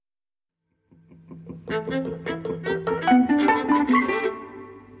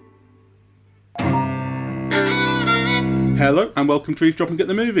Hello and welcome to Eavesdropping at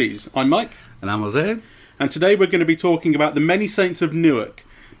the Movies. I'm Mike. And I'm Jose. And today we're going to be talking about The Many Saints of Newark,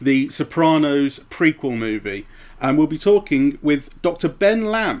 the Sopranos prequel movie. And we'll be talking with Dr. Ben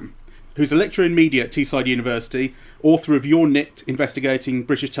Lamb, who's a lecturer in media at Teesside University, author of Your Nit, investigating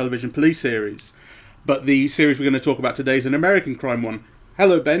British television police series. But the series we're going to talk about today is an American crime one.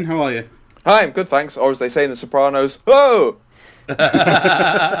 Hello, Ben. How are you? Hi, I'm good, thanks. Or as they say in The Sopranos, oh!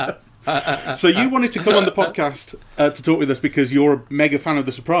 So you wanted to come on the podcast to talk with us because you're a mega fan of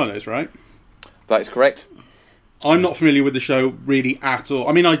The Sopranos, right? That is correct. I'm not familiar with the show really at all.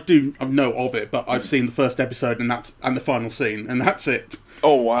 I mean, I know of it, but I've seen the first episode and the final scene, and that's it.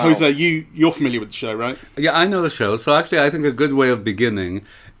 Oh, wow. Jose, you're familiar with the show, right? Yeah, I know the show. So actually, I think a good way of beginning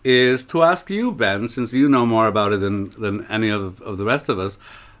is to ask you, Ben, since you know more about it than any of the rest of us,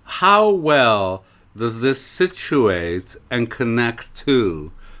 how well does this situate and connect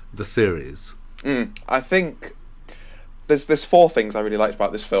to the series? I think there's four things I really liked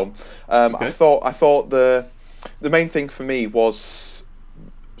about this film. Okay. I thought the main thing for me was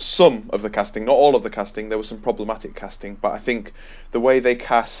some of the casting, not all of the casting. There was some problematic casting, but I think the way they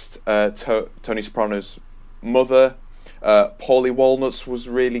cast Tony Soprano's mother, Paulie Walnuts was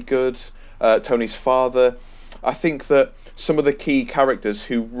really good. Tony's father. I think that some of the key characters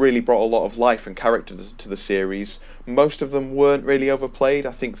who really brought a lot of life and character to the series, most of them weren't really overplayed.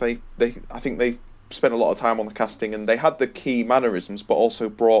 I think they spent a lot of time on the casting, and they had the key mannerisms, but also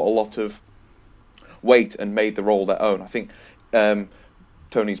brought a lot of weight and made the role their own. I think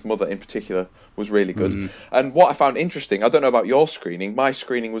Tony's mother in particular was really good. Mm-hmm. And what I found interesting, I don't know about your screening, my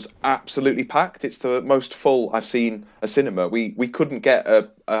screening was absolutely packed. It's the most full I've seen a cinema. We couldn't get a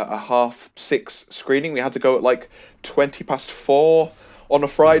 6:30 screening. We had to go at like 4:20 on a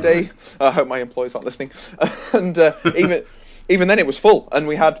Friday. I hope my employees aren't listening. And even then it was full, and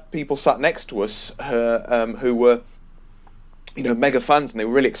we had people sat next to us who were mega fans, and they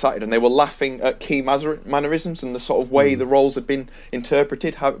were really excited, and they were laughing at key mannerisms and the sort of way the roles had been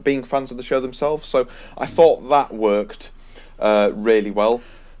interpreted, being fans of the show themselves. So I thought that worked really well.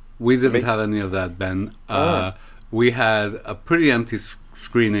 We didn't have any of that, Ben. We had a pretty empty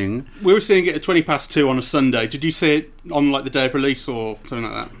screening. We were seeing it at 2:20 on a Sunday. Did you see it on like the day of release or something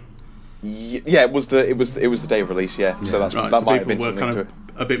like that? Yeah, it was the day of release. Yeah, so that's right. That so might have been people were something kind to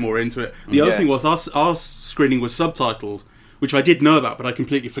of it. a bit more into it. The other thing was our screening was subtitled, which I did know about, but I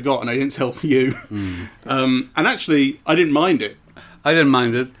completely forgot, and I didn't tell you. And actually, I didn't mind it. I didn't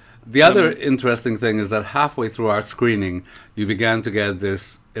mind it. The other interesting thing is that halfway through our screening, you began to get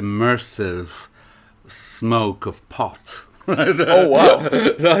this immersive smoke of pot. Right? Oh, wow.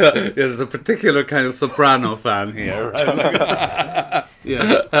 There's a particular kind of soprano fan here. Right?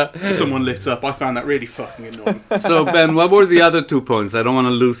 Yeah, someone lit up. I found that really fucking annoying. So, Ben, what were the other 2 points? I don't want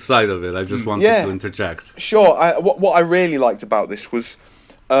to lose sight of it. I just wanted to interject. Sure. What I really liked about this was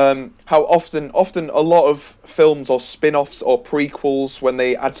how often a lot of films or spin-offs or prequels, when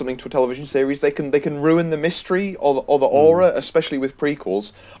they add something to a television series, they can ruin the mystery or the aura, especially with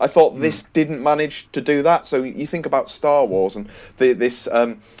prequels. I thought this didn't manage to do that. So you think about Star Wars and this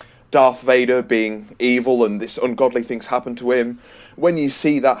Darth Vader being evil and this ungodly things happen to him. When you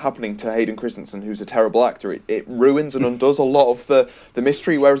see that happening to Hayden Christensen, who's a terrible actor, it ruins and undoes a lot of the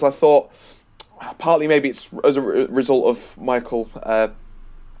mystery. Whereas I thought, partly maybe it's as a result of Michael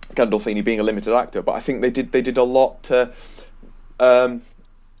Gandolfini being a limited actor, but I think they did a lot to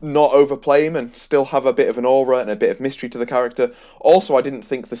not overplay him and still have a bit of an aura and a bit of mystery to the character. Also, I didn't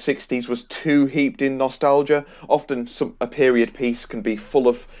think the 60s was too heaped in nostalgia. Often a period piece can be full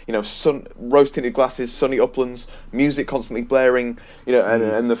of, rose-tinted glasses, sunny uplands, music constantly blaring,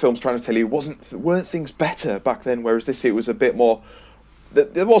 and the film's trying to tell you weren't things better back then, whereas it was a bit more.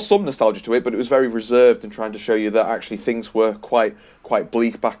 There was some nostalgia to it, but it was very reserved and trying to show you that actually things were quite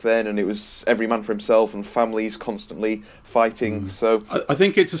bleak back then, and it was every man for himself and families constantly fighting. So I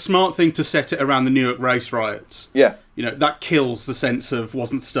think it's a smart thing to set it around the Newark race riots. Yeah. That kills the sense of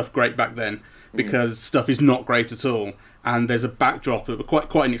wasn't stuff great back then, because stuff is not great at all, and there's a backdrop of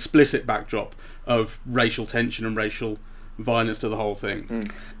quite an explicit backdrop of racial tension and racial violence to the whole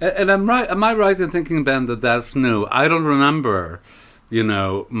thing. And am I right in thinking, Ben, that that's new? I don't remember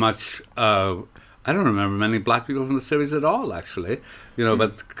much. I don't remember many black people from the series at all, actually.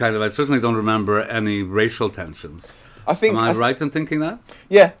 But I certainly don't remember any racial tensions. Am I right in thinking that?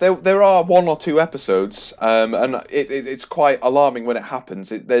 Yeah, there are 1 or 2 episodes, and it's quite alarming when it happens.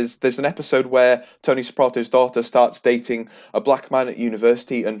 There's an episode where Tony Soprano's daughter starts dating a black man at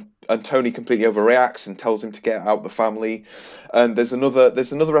university, and Tony completely overreacts and tells him to get out the family. And there's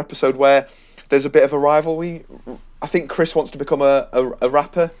another episode where there's a bit of a rivalry. I think Chris wants to become a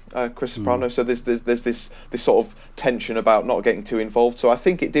rapper, Chris Soprano. So there's this sort of tension about not getting too involved. So I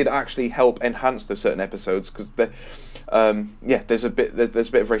think it did actually help enhance those certain episodes because there's a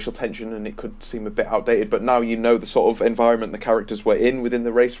bit of racial tension and it could seem a bit outdated. But now you know the sort of environment the characters were in within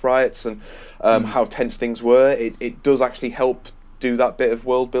the race riots and how tense things were. It does actually help do that bit of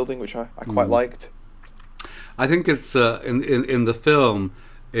world building, which I quite liked. I think it's in the film,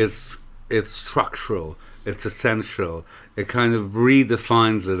 it's structural. It's essential. It kind of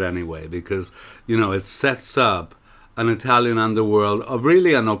redefines it anyway because, it sets up an Italian underworld of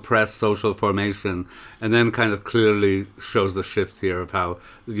really an oppressed social formation and then kind of clearly shows the shift here of how,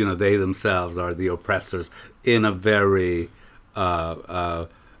 they themselves are the oppressors in a very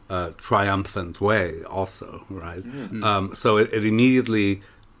triumphant way also, right? Mm-hmm. So it immediately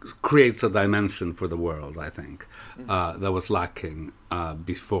creates a dimension for the world, I think, that was lacking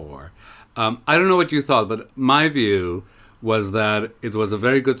before. I don't know what you thought, but my view was that it was a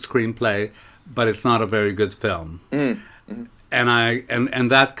very good screenplay, but it's not a very good film. Mm-hmm.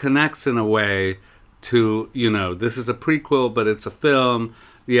 And that connects in a way to, this is a prequel, but it's a film.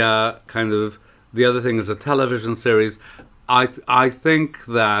 Yeah, kind of. The other thing is a television series. I think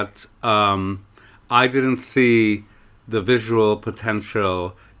that I didn't see the visual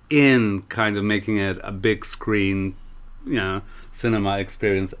potential in kind of making it a big screen, cinema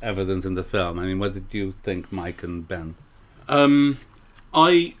experience evident in the film. I mean, what did you think, Mike and Ben?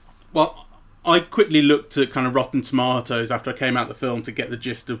 I quickly looked at kind of Rotten Tomatoes after I came out the film to get the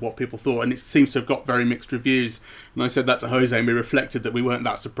gist of what people thought, and it seems to have got very mixed reviews. And I said that to Jose, and we reflected that we weren't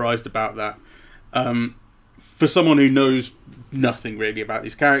that surprised about that. For someone who knows nothing really about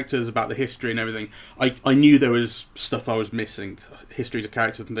these characters, about the history and everything, I knew there was stuff I was missing, histories of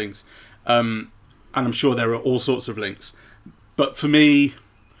characters and things. And I'm sure there are all sorts of links. But for me,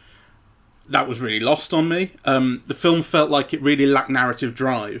 that was really lost on me. The film felt like it really lacked narrative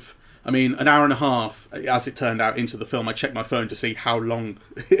drive. I mean, an hour and a half, as it turned out, into the film, I checked my phone to see how long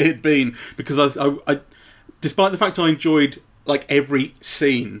it had been. Because I despite the fact I enjoyed like every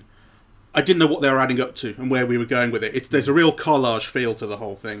scene, I didn't know what they were adding up to and where we were going with it. There's a real collage feel to the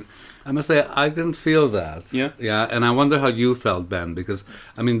whole thing. I must say, I didn't feel that. Yeah? Yeah, and I wonder how you felt, Ben, because,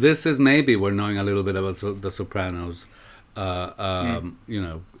 I mean, this is maybe we're knowing a little bit about The Sopranos,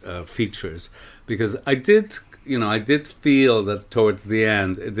 features. Because I did feel that towards the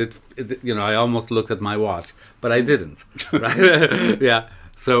end, I almost looked at my watch, but I didn't, right? Yeah.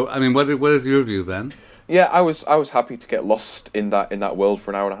 So, I mean, what is your view, Ben? Yeah, I was happy to get lost in that world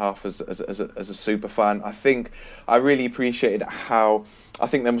for an hour and a half as a super fan. I think I really appreciated how I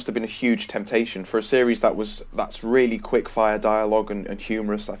think there must have been a huge temptation for a series that's really quick fire dialogue and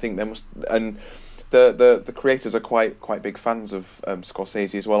humorous. I think there must, and the creators are quite big fans of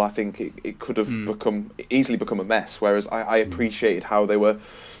Scorsese as well. I think it could have easily become a mess. Whereas I appreciated how they were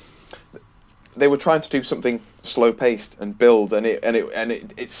trying to do something slow paced and build, and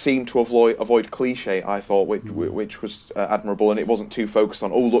it seemed to avoid cliche. I thought, which was admirable, and it wasn't too focused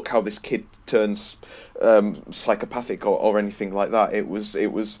on look how this kid turns psychopathic or anything like that. It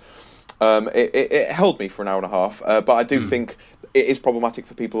held me for an hour and a half, but I do think it is problematic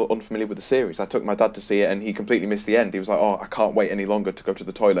for people unfamiliar with the series. I took my dad to see it, and he completely missed the end. He was like, "Oh, I can't wait any longer to go to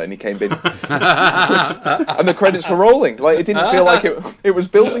the toilet," and he came in, and the credits were rolling. Like it didn't feel like it was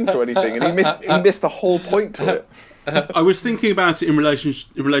building to anything, and he missed the whole point to it. I was thinking about it in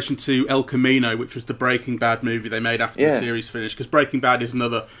relation to El Camino, which was the Breaking Bad movie they made after the series finished. Because Breaking Bad is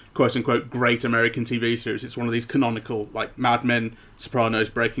another quote unquote great American TV series. It's one of these canonical, like Mad Men, Sopranos,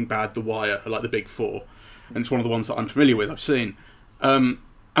 Breaking Bad, The Wire, are like the big four. And it's one of the ones that I'm familiar with, I've seen. And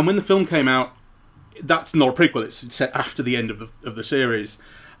when the film came out, that's not a prequel, it's set after the end of the series.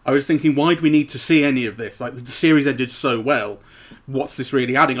 I was thinking, why do we need to see any of this? Like, the series ended so well. What's this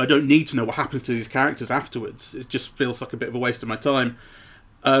really adding? I don't need to know what happens to these characters afterwards. It just feels like a bit of a waste of my time.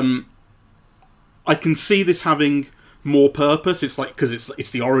 I can see this having more purpose. It's like, because it's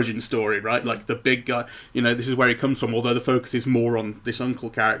the origin story, right? Like, the big guy, this is where he comes from, although the focus is more on this uncle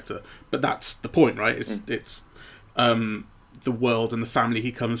character. But that's the point, right? It's the world and the family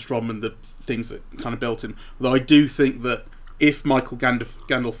he comes from and the things that kind of built him. Although I do think that if Michael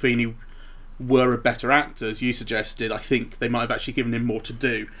Gandolfini were a better actor, as you suggested, I think they might have actually given him more to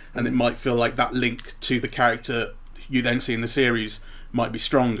do, and it might feel like that link to the character you then see in the series might be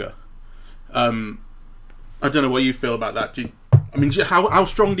stronger. I don't know what you feel about that. How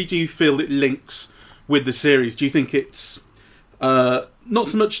strongly do you feel it links with the series? Do you think it's not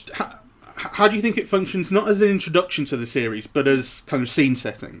so much... How do you think it functions, not as an introduction to the series, but as kind of scene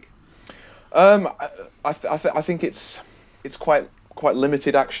setting? I think it's quite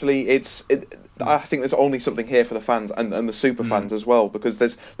limited, actually. I think there's only something here for the fans and the super fans as well, because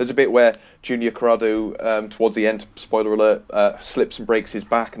there's a bit where Junior Corrado towards the end, spoiler alert, slips and breaks his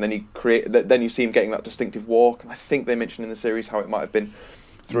back, and then you see him getting that distinctive walk, and I think they mentioned in the series how it might have been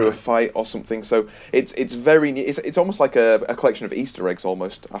through a fight or something. So it's almost like a collection of Easter eggs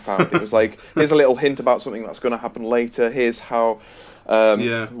almost. I found it was like, here's a little hint about something that's going to happen later. Here's how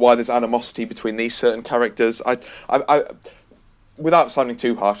why there's animosity between these certain characters. I without sounding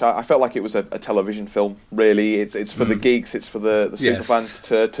too harsh, I felt like it was a television film. Really, it's for the geeks, it's for the super fans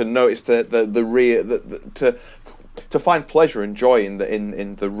to notice the real to find pleasure and joy in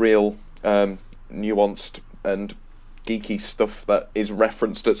the real nuanced and geeky stuff that is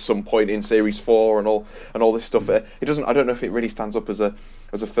referenced at some point in series 4 and all this stuff. It doesn't. I don't know if it really stands up as a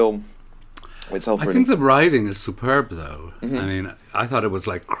film itself. I think the writing is superb, though. I mean, I thought it was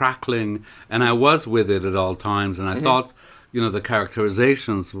like crackling, and I was with it at all times, and I thought, the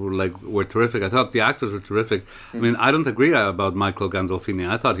characterizations were terrific. I thought the actors were terrific. I mean, I don't agree about Michael Gandolfini.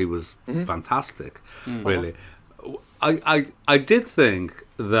 I thought he was fantastic, really. I did think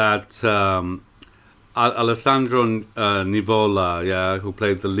that Alessandro Nivola, who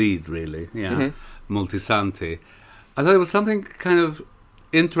played the lead, really, Multisanti, I thought there was something kind of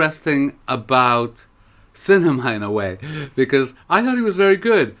interesting about cinema in a way, because I thought he was very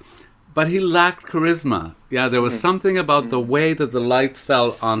good, but he lacked charisma. Yeah, there was something about the way that the light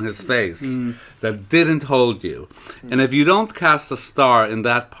fell on his face that didn't hold you. And if you don't cast a star in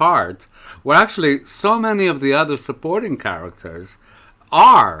that part, where actually so many of the other supporting characters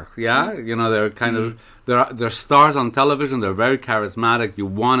are, they're kind of they're stars on television. They're very charismatic. You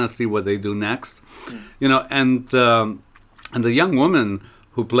want to see what they do next, and the young woman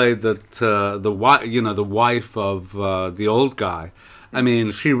who played the wife of the old guy. I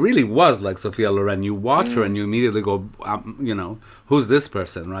mean, she really was like Sophia Loren. You watch her and you immediately go, who's this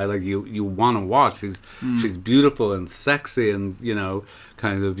person, right? Like you want to watch. She's beautiful and sexy, and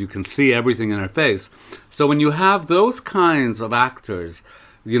kind of you can see everything in her face. So when you have those kinds of actors,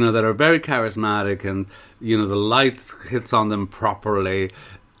 that are very charismatic, and the light hits on them properly,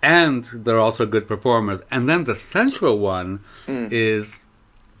 and they're also good performers, and then the central one is.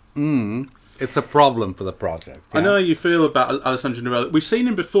 It's a problem for the project. I know how you feel about Alessandro Nivola. We've seen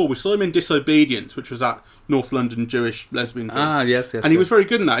him before. We saw him in Disobedience, which was that North London Jewish lesbian film. Yes. And he was very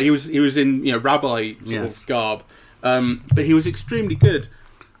good in that. He was in rabbi sort of garb, but he was extremely good.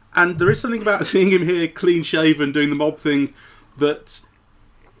 And there is something about seeing him here, clean shaven, doing the mob thing, that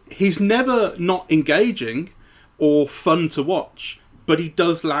he's never not engaging or fun to watch, but he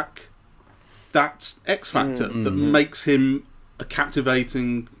does lack that X factor that makes him a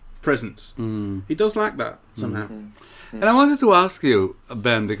captivating presence. He does lack that somehow. And I wanted to ask you,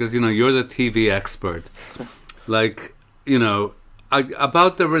 Ben, because you're the TV expert,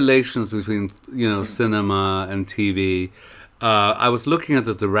 about the relations between cinema and TV. I was looking at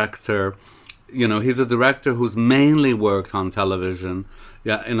the director. He's a director who's mainly worked on television,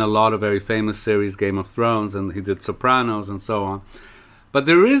 in a lot of very famous series, Game of Thrones, and he did Sopranos and so on. But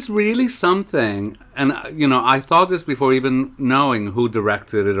there is really something, and I thought this before even knowing who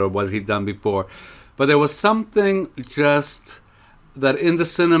directed it or what he'd done before, but there was something just that in the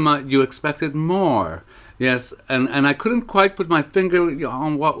cinema you expected more. Yes, and I couldn't quite put my finger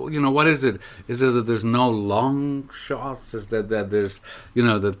on what is it? Is it that there's no long shots? Is that there's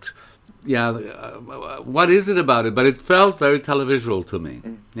what is it about it? But it felt very televisual to me.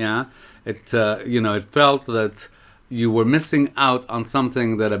 Yeah, it felt that you were missing out on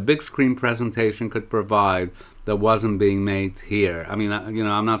something that a big screen presentation could provide that wasn't being made here. I mean,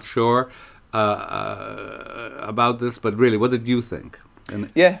 I'm not sure about this, but really, what did you think?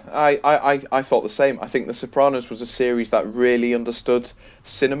 I thought the same. I think The Sopranos was a series that really understood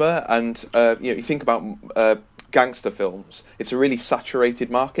cinema, and you think about gangster films. It's a really saturated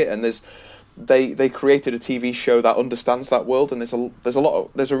market, and they created a TV show that understands that world. And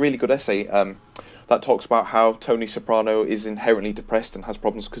there's a really good essay that talks about how Tony Soprano is inherently depressed and has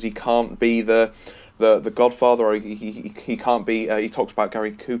problems because he can't be the Godfather, or he can't be. He talks about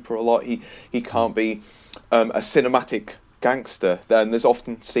Gary Cooper a lot. He can't be a cinematic gangster. And there's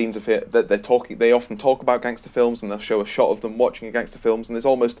often scenes of it that they often talk about gangster films, and they'll show a shot of them watching a gangster films, and there's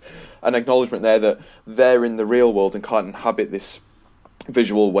almost an acknowledgement there that they're in the real world and can't inhabit this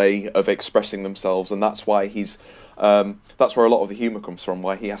visual way of expressing themselves, and that's why that's where a lot of the humour comes from,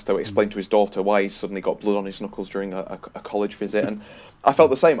 why he has to explain to his daughter why he's suddenly got blood on his knuckles during a college visit. And I felt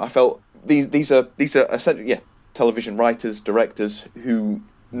the same. I felt these are essentially television writers, directors who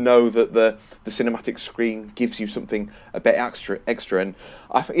know that the cinematic screen gives you something a bit extra, and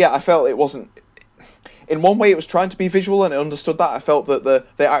I felt it in one way it was trying to be visual, and I understood that. I felt that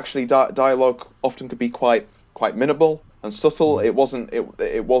the actually dialogue often could be quite minimal and subtle. It wasn't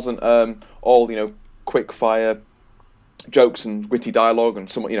all quick fire jokes and witty dialogue and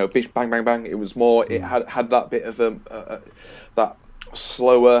somewhat bang bang bang. It was more. It had that bit of that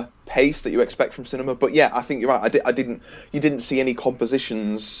slower pace that you expect from cinema. But yeah, I think you're right. You didn't see any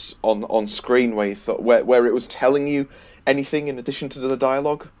compositions on screen where it was telling you anything in addition to the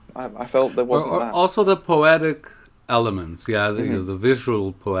dialogue. I felt there wasn't that. Also the poetic elements, the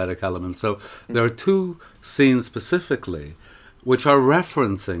visual poetic elements. So there are two scenes specifically which are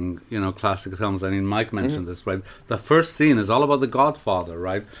referencing, classic films. I mean, Mike mentioned this, right? The first scene is all about the Godfather,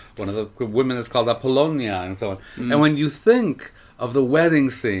 right? One of the women is called Apollonia and so on. And when you think of the wedding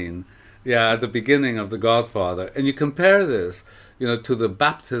scene, at the beginning of the Godfather, and you compare this, to the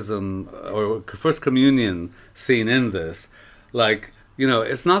baptism or first communion scene in this, like,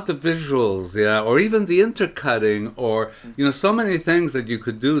 it's not the visuals, or even the intercutting, or, so many things that you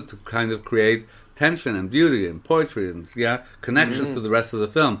could do to kind of create tension and beauty and poetry and, connections to the rest of the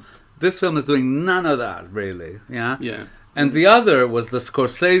film. This film is doing none of that, really, Yeah. And the other was the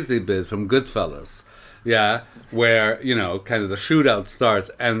Scorsese bit from Goodfellas, where, kind of the shootout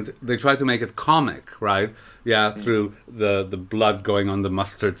starts, and they try to make it comic, right? Through the blood going on the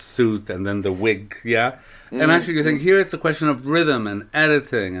mustard suit and then the wig, And actually, you think here it's a question of rhythm and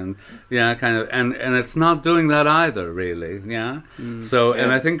editing, and and it's not doing that either, really, So,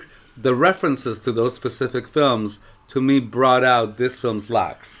 and I think the references to those specific films, to me, brought out this film's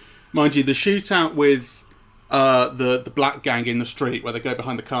lacks. Mind you, the shootout with the black gang in the street where they go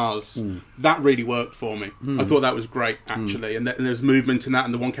behind the cars, that really worked for me. I thought that was great, actually. And there's movement in that,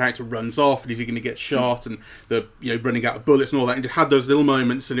 and the one character runs off, and is he going to get shot, and the running out of bullets and all that. And it had those little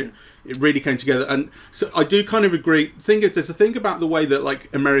moments, and it really came together. And so I do kind of agree. The thing is, there's a thing about the way that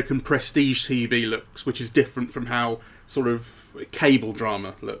like American prestige TV looks, which is different from how sort of cable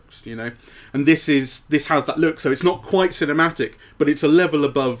drama looks, And this has that look. So it's not quite cinematic, but it's a level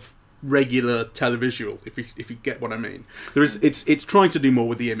above regular televisual, if you get what I mean. It's trying to do more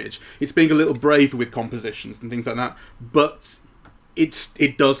with the image. It's being a little braver with compositions and things like that, but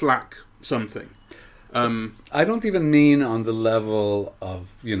it does lack something. I don't even mean on the level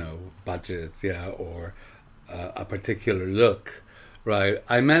of budget, or a particular look, right?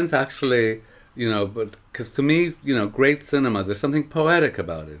 I meant actually, but because to me, great cinema, there's something poetic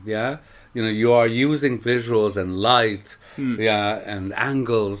about it, you are using visuals and light, and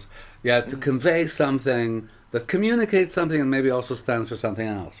angles, to convey something that communicates something and maybe also stands for something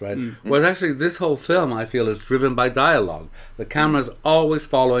else, right? Whereas actually this whole film, I feel, is driven by dialogue. The camera's always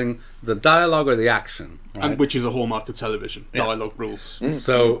following the dialogue or the action, right? And which is a hallmark of television. Dialogue rules.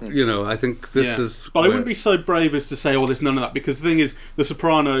 So, I think this is... But I wouldn't be so brave as to say, there's none of that, because the thing is, The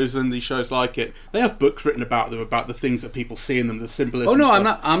Sopranos and these shows like it, they have books written about them, about the things that people see in them, the symbolism. Oh no,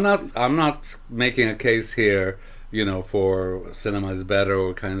 stuff. I'm not making a case here, for cinema is better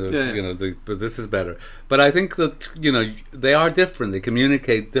or kind of, but this is better. But I think that, they are different. They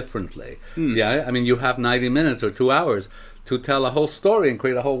communicate differently. I mean, you have 90 minutes or 2 hours to tell a whole story and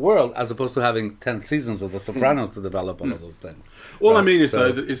create a whole world, as opposed to having 10 seasons of The Sopranos to develop all of those things. All I mean is,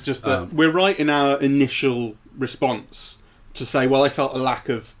 though, that it's just that we're right in our initial response to say, I felt a lack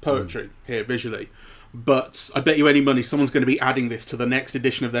of poetry here visually. But I bet you any money someone's going to be adding this to the next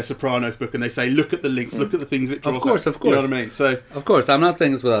edition of their Sopranos book, and they say, look at the links, look at the things it draws. Of course. You know what I mean? So, of course, I'm not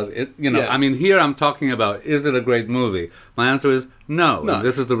saying it's without it. I mean, here I'm talking about, is it a great movie? My answer is no. And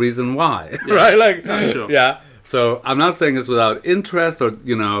this is the reason why, right? Sure. So I'm not saying it's without interest, or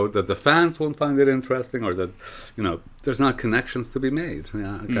that the fans won't find it interesting, or that there's not connections to be made.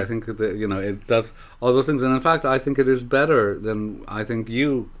 I think that it does all those things, and in fact, I think it is better than I think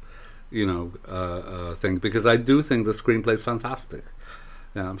you think, because I do think the screenplay is fantastic.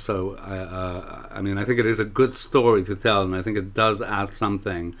 So I mean, I think it is a good story to tell, and I think it does add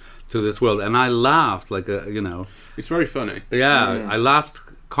something to this world. And I laughed it's very funny. I laughed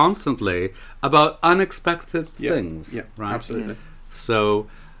constantly about unexpected things. Yeah, right? Absolutely. So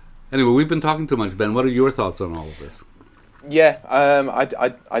anyway, we've been talking too much, Ben. What are your thoughts on all of this? Yeah,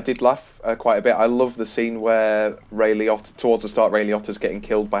 I did laugh quite a bit. I love the scene where Ray Liotta, towards the start, Ray Liotta's getting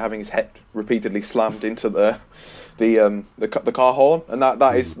killed by having his head repeatedly slammed into the car horn, and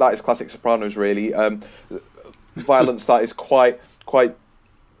that is classic Sopranos, really. Violence that is quite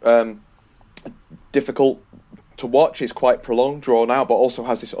difficult to watch, is quite prolonged, drawn out, but also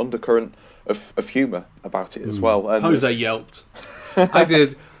has this undercurrent of humour about it as well. And Jose yelped. I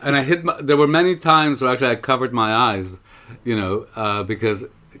did, and I there were many times where actually I covered my eyes, because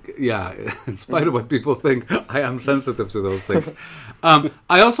yeah, in spite of what people think, I am sensitive to those things. I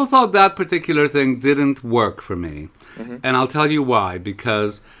also thought that particular thing didn't work for me. And I'll tell you why.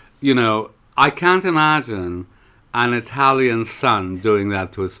 Because, I can't imagine an Italian son doing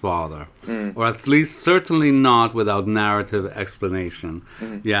that to his father. Or at least certainly not without narrative explanation.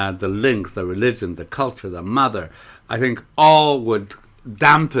 Yeah, the links, the religion, the culture, the mother, I think all would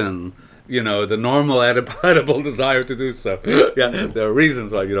dampen the normal edible desire to do so. Yeah, there are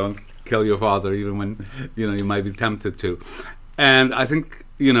reasons why you don't kill your father, even when you might be tempted to. And I think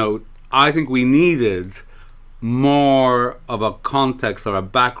we needed more of a context or a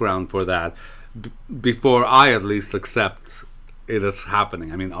background for that before I at least accept it as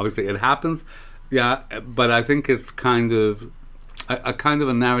happening. I mean, obviously it happens, yeah, but I think it's kind of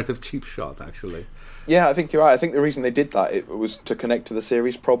a narrative cheap shot, actually. Yeah, I think you're right. I think the reason they did that it was to connect to the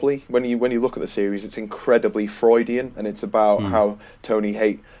series. Probably when you look at the series, it's incredibly Freudian, and it's about how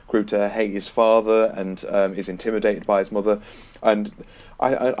Tony grew to hate his father and is intimidated by his mother. And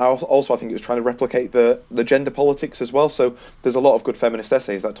I also think it was trying to replicate the gender politics as well. So there's a lot of good feminist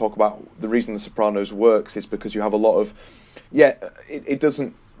essays that talk about the reason The Sopranos works is because you have a lot of it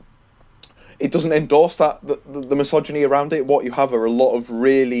doesn't endorse the misogyny around it. What you have are a lot of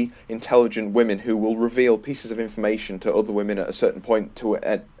really intelligent women who will reveal pieces of information to other women at a certain point to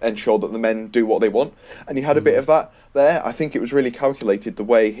ensure that the men do what they want. And you had a bit of that there. I think it was really calculated the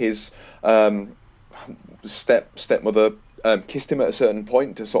way his stepmother kissed him at a certain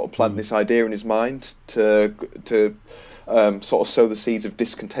point to sort of plant this idea in his mind to sort of sow the seeds of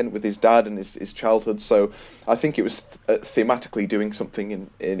discontent with his dad and his childhood. So I think it was thematically doing something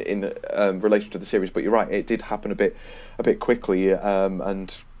in relation to the series. But you're right, it did happen a bit quickly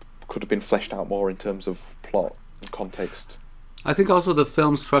and could have been fleshed out more in terms of plot and context. I think also the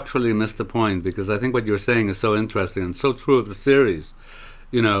film structurally missed the point, because I think what you're saying is so interesting and so true of the series,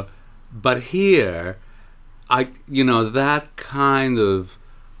 But here, that kind of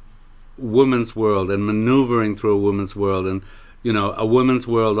woman's world and maneuvering through a woman's world, and a woman's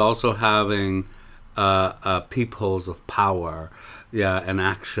world also having peepholes of power, and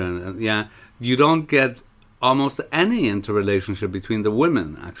action, and you don't get almost any interrelationship between the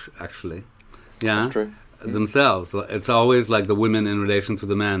women actually, That's true. Themselves. It's always like the women in relation to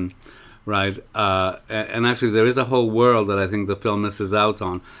the men, right? And actually there is a whole world that I think the film misses out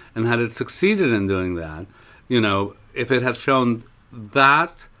on, and had it succeeded in doing that, if it had shown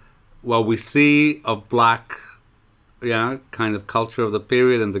that what we see of black, kind of culture of the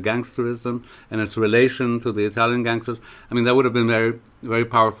period and the gangsterism and its relation to the Italian gangsters, I mean, that would have been very, very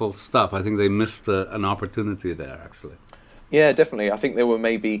powerful stuff. I think they missed an opportunity there, actually. Yeah, definitely. I think there were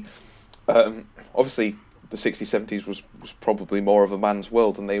maybe, obviously, the 60s, 70s was probably more of a man's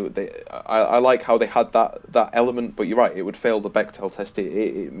world, and I like how they had that element. But you're right, it would fail the Bechdel test.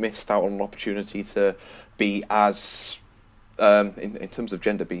 It missed out on an opportunity to be as, in terms of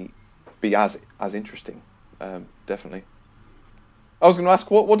gender, be as interesting. Definitely. I was going to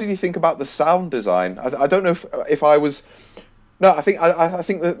ask, what did you think about the sound design? I don't know if I was. No, I think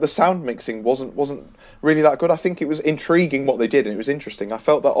the sound mixing wasn't really that good. I think it was intriguing what they did, and it was interesting. I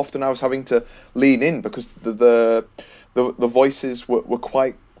felt that often I was having to lean in because the voices were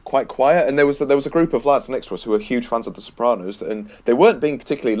quite quiet, and there was a group of lads next to us who were huge fans of The Sopranos, and they weren't being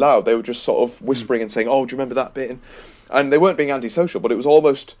particularly loud. They were just sort of whispering and saying, "Oh, do you remember that bit?" And they weren't being antisocial, but it was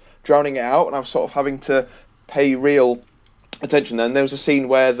almost drowning it out, and I was sort of having to pay real attention. Then there was a scene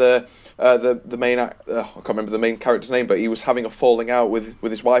where the main I can't remember the main character's name, but he was having a falling out with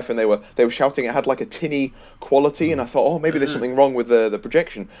his wife, and they were shouting. It had like a tinny quality, and I thought, oh, maybe there's something wrong with the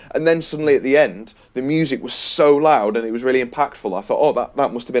projection. And then suddenly at the end, the music was so loud and it was really impactful. I thought, oh,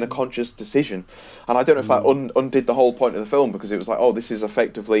 that must have been a conscious decision. And I don't know if that undid the whole point of the film, because it was like, oh, this is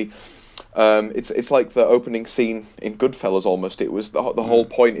effectively. It's like the opening scene in Goodfellas almost. It was the whole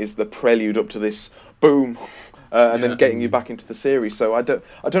point is the prelude up to this boom. And then getting you back into the series. So I don't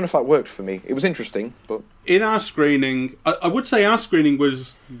know if that worked for me. It was interesting, but in our screening, I would say our screening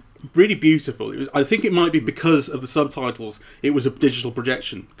was really beautiful. I think it might be because of the subtitles. It was a digital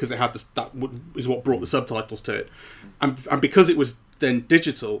projection because it had that is what brought the subtitles to it, and because it was then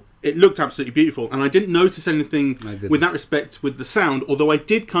digital, it looked absolutely beautiful. And I didn't notice anything with that respect with the sound. Although I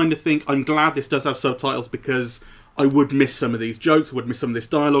did kind of think, I'm glad this does have subtitles, because I would miss some of these jokes, I would miss some of this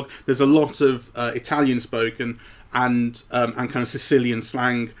dialogue. There's a lot of Italian spoken and kind of Sicilian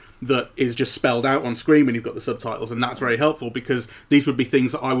slang that is just spelled out on screen when you've got the subtitles, and that's very helpful, because these would be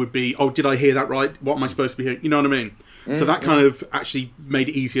things that I would be, oh, did I hear that right? What am I supposed to be hearing? You know what I mean? So that kind of actually made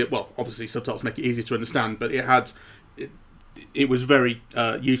it easier. Well, obviously subtitles make it easier to understand, but it was very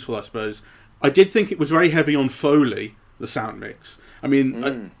useful, I suppose. I did think it was very heavy on Foley, the sound mix. I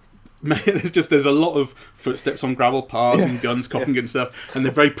mean, there's a lot of footsteps on gravel paths and guns cocking and stuff, and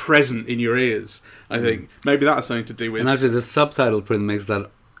they're very present in your ears. I think maybe that has something to do with. And actually, the subtitle print makes that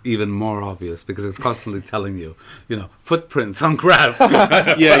even more obvious because it's constantly telling you, footprints on grass.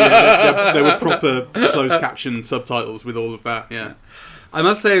 There were proper closed caption subtitles with all of that. Yeah, I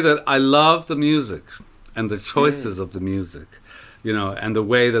must say that I love the music and the choices of the music, and the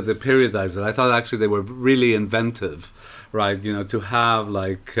way that they periodize it. I thought actually they were really inventive, right? To have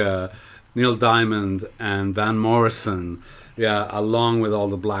like Neil Diamond and Van Morrison, along with all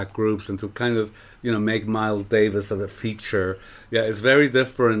the black groups, and to kind of make Miles Davis of a feature. Yeah, it's very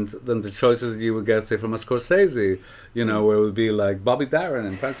different than the choices you would get, say, from a Scorsese, where it would be like Bobby Darin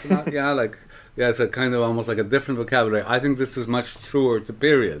and Frank Sinatra. It's a kind of almost like a different vocabulary. I think this is much truer to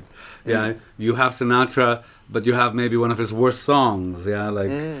period. Yeah, you have Sinatra, but you have maybe one of his worst songs.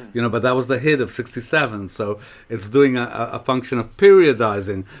 But that was the hit of '67. So it's doing a function of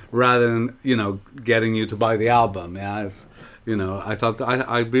periodizing rather than getting you to buy the album. Yeah, it's I thought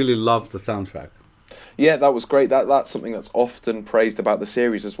I really loved the soundtrack. Yeah, that was great. That's something that's often praised about the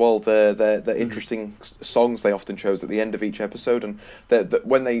series as well. The interesting songs they often chose at the end of each episode, and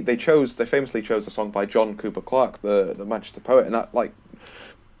when they famously chose a song by John Cooper Clarke, the Manchester poet, and that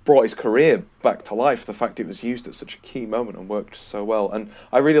brought his career back to life. The fact it was used at such a key moment and worked so well. And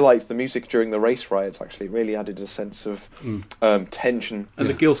I really liked the music during the race riots. Actually, it really added a sense of tension. And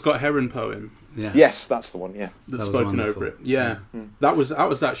the Gil Scott Heron poem. Yes, that's the one. Yeah, that's spoken over it. Yeah, that was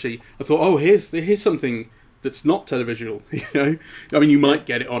actually. I thought, here's something that's not televisual. I mean, you might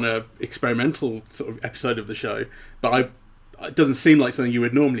get it on a experimental sort of episode of the show, but it doesn't seem like something you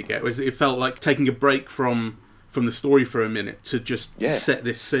would normally get. It felt like taking a break from the story for a minute to just set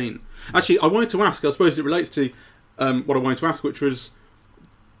this scene. Actually, I wanted to ask. I suppose it relates to what I wanted to ask, which was,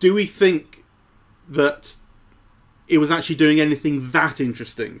 do we think that it was actually doing anything that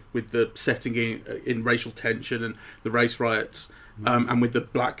interesting with the setting in racial tension and the race riots, and with the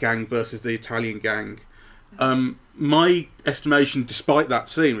black gang versus the Italian gang? My estimation, despite that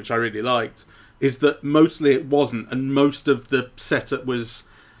scene, which I really liked, is that mostly it wasn't, and most of the setup was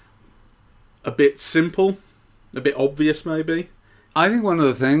a bit simple, a bit obvious, maybe. I think one of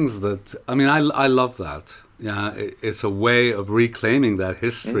the things that I love that. Yeah, it's a way of reclaiming that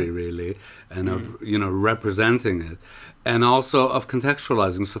history, really, and of representing it, and also of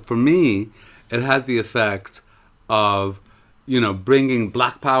contextualizing. So for me, it had the effect of bringing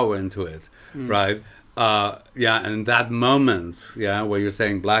Black Power into it, right? And that moment, where you're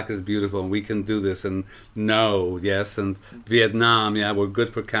saying black is beautiful and we can do this, and and Vietnam, we're good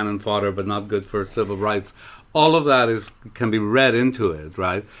for cannon fodder but not good for civil rights. All of that can be read into it,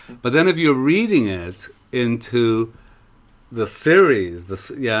 right? But then if you're reading it into the series,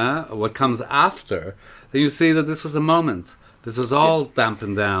 what comes after, then you see that this was a moment. This was all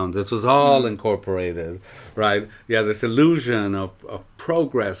dampened down. This was all incorporated, right? Yeah, this illusion of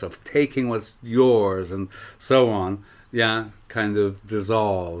progress, of taking what's yours and so on, kind of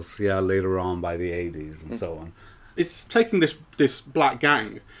dissolves, later on by the 80s and so on. It's taking this black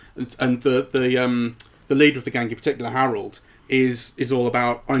gang, and the leader of the gang in particular, Harold, is all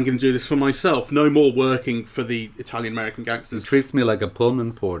about, I'm going to do this for myself. No more working for the Italian-American gangsters. He treats me like a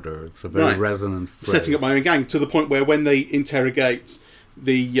Pullman porter. It's a very resonant phrase. Setting up my own gang, to the point where when they interrogate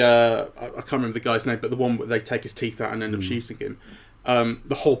the... I can't remember the guy's name, but the one where they take his teeth out and end up shooting him.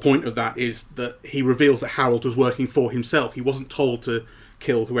 The whole point of that is that he reveals that Harold was working for himself. He wasn't told to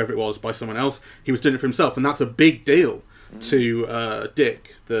kill whoever it was by someone else. He was doing it for himself, and that's a big deal to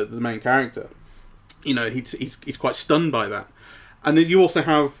Dick, the main character. He's quite stunned by that. And then you also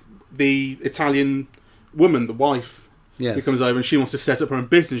have the Italian woman, the wife, who comes over, and she wants to set up her own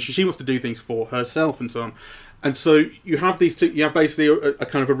business. She wants to do things for herself and so on. And so you have these two. You have basically a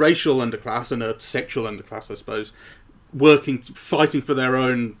kind of a racial underclass and a sexual underclass, I suppose, fighting for their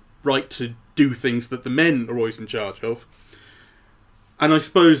own right to do things that the men are always in charge of. And I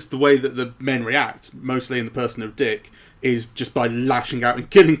suppose the way that the men react, mostly in the person of Dick, is just by lashing out and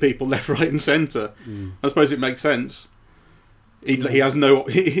killing people left, right, and centre. I suppose it makes sense. He has no.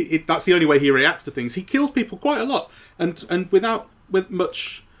 That's the only way he reacts to things. He kills people quite a lot, and with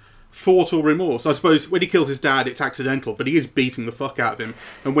much thought or remorse. I suppose when he kills his dad, it's accidental, but he is beating the fuck out of him.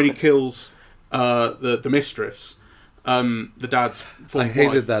 And when he kills the mistress, the dad's I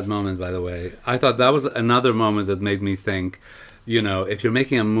hated that moment, by the way. I thought that was another moment that made me think, if you're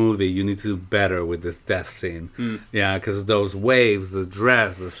making a movie, you need to do better with this death scene. Yeah, because those waves, the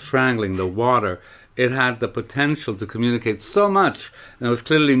dress, the strangling, the water, it had the potential to communicate so much. And there was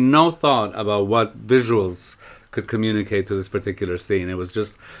clearly no thought about what visuals could communicate to this particular scene. It was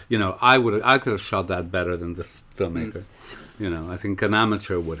just, I could have shot that better than this filmmaker. I think an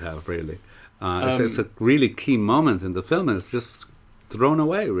amateur would have, really. It's a really key moment in the film, and it's just thrown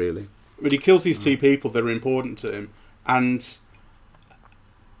away, really. But he kills these two people that are important to him, and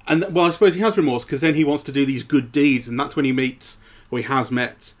well, I suppose he has remorse because then he wants to do these good deeds, and that's when he has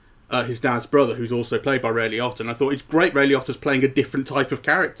met his dad's brother, who's also played by Ray Liotta. And I thought it's great Ray Liotta's playing a different type of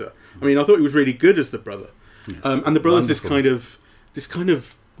character. I mean, I thought he was really good as the brother. Yes. And the brother's this kind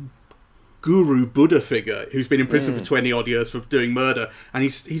of guru Buddha figure who's been in prison for 20 odd years for doing murder, and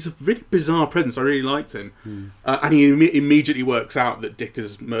he's a really bizarre presence. I really liked him. And he immediately works out that Dick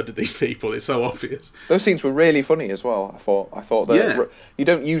has murdered these people. It's so obvious. Those scenes were really funny as well. I thought that you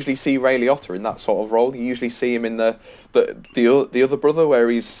don't usually see Ray Liotta in that sort of role. You usually see him in the other brother, where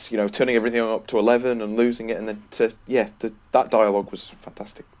he's turning everything up to 11 and losing it, and then that dialogue was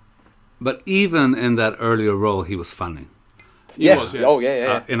fantastic. But even in that earlier role, he was funny. Yes. Oh,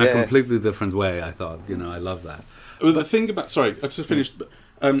 yeah. In a completely different way, I thought. I love that. Well, the thing about... Sorry, I just finished.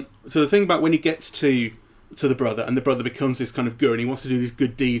 So the thing about when he gets to the brother, and the brother becomes this kind of guru, and he wants to do these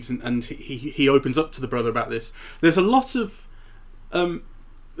good deeds, and he opens up to the brother about this. There's a lot of... the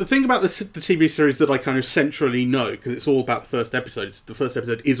thing about the TV series that I kind of centrally know, because it's all about the first episode, the first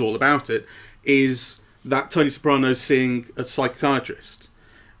episode is all about it, is that Tony Soprano's seeing a psychiatrist.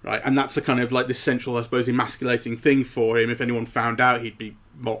 Right, and that's a kind of like this central, I suppose, emasculating thing for him. If anyone found out, he'd be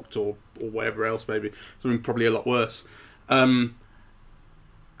mocked or whatever else, maybe something probably a lot worse. And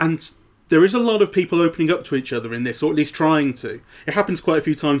there is a lot of people opening up to each other in this, or at least trying to. It happens quite a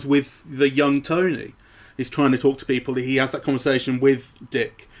few times with the young Tony. He's trying to talk to people. He has that conversation with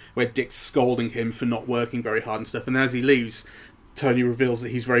Dick, where Dick's scolding him for not working very hard and stuff. And as he leaves, Tony reveals that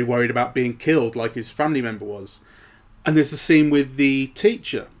he's very worried about being killed, like his family member was. And there's the scene with the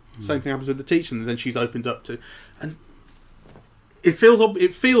teacher. Same thing happens with the teacher, and then she's opened up to, and it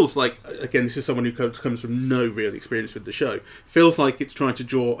feels like, again, this is someone who comes from no real experience with the show. Feels like it's trying to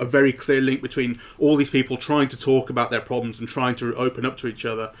draw a very clear link between all these people trying to talk about their problems and trying to open up to each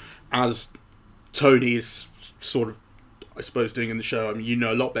other, as Tony is sort of, I suppose, doing in the show. I mean, you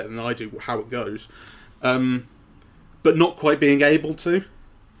know a lot better than I do how it goes, but not quite being able to,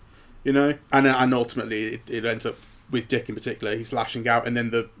 and ultimately it ends up. With Dick in particular, he's lashing out, and then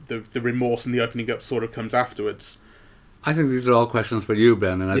the remorse and the opening up sort of comes afterwards. I think these are all questions for you,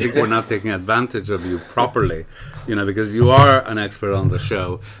 Ben, and I think we're not taking advantage of you properly, because you are an expert on the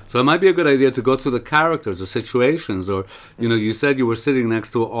show. So it might be a good idea to go through the characters, the situations, or, you said you were sitting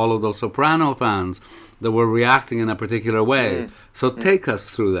next to all of those Soprano fans that were reacting in a particular way. So take us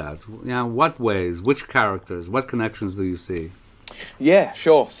through that. What ways, which characters, what connections do you see? Yeah,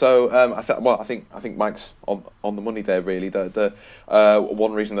 sure. So I think Mike's on the money there. Really, the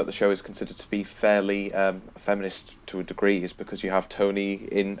one reason that the show is considered to be fairly feminist to a degree is because you have Tony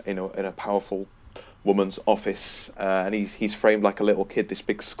in a powerful woman's office, and he's framed like a little kid. This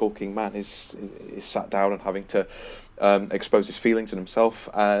big skulking man is sat down and having to expose his feelings and himself.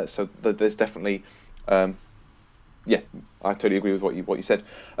 So there's definitely, I totally agree with what you said.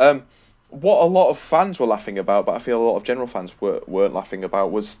 What a lot of fans were laughing about, but I feel a lot of general fans weren't laughing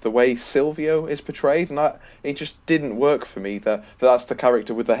about, was the way Silvio is portrayed, and it just didn't work for me. That's the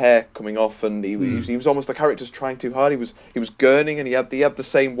character with the hair coming off, and he was almost the character's trying too hard. He was gurning, and he had the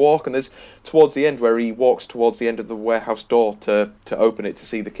same walk. And there's towards the end where he walks towards the end of the warehouse door to open it to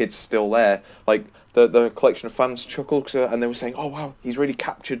see the kids still there. Like the collection of fans chuckled, and they were saying, "Oh wow, he's really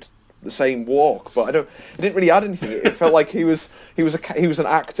captured the same walk," but it didn't really add anything. It felt like he was an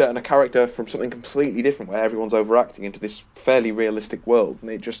actor and a character from something completely different, where everyone's overacting into this fairly realistic world, and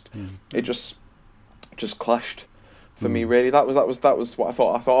it just clashed for me. Really, that was what I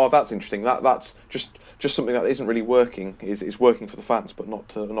thought. Oh, that's interesting. That's just something that isn't really working. Is working for the fans, but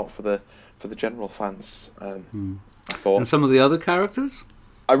not for the general fans. I thought. And some of the other characters.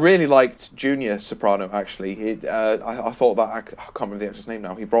 I really liked Junior Soprano, actually. I thought that... I can't remember the actor's name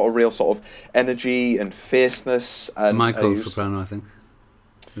now. He brought a real sort of energy and fierceness. And Michael Soprano, I think.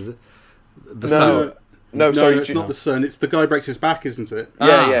 Is it? Son. No, sorry. It's not the son. It's the guy who breaks his back, isn't it?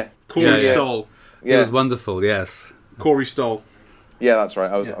 Yeah. Corey Stoll. Yeah. He was wonderful, yes. Corey Stoll. Yeah, that's right.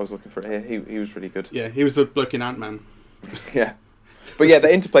 I was looking for it here. He was really good. Yeah, he was the bloke in Ant-Man. Yeah. But yeah,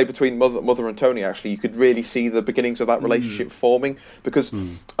 the interplay between Mother and Tony, actually, you could really see the beginnings of that relationship forming, because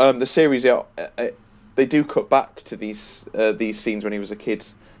the series, they do cut back to these scenes when he was a kid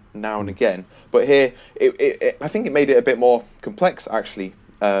now and again. But here, I think it made it a bit more complex, actually,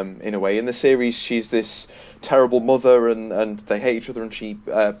 in a way. In the series, she's this terrible mother, and they hate each other, and she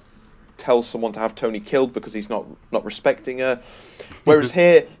tells someone to have Tony killed because he's not respecting her. Whereas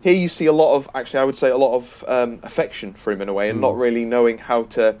here you see a lot of, actually I would say a lot of affection for him in a way, and not really knowing how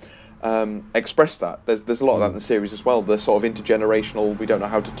to express that. There's a lot of that in the series as well. The sort of intergenerational, we don't know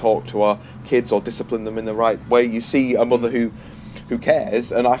how to talk to our kids or discipline them in the right way. You see a mother who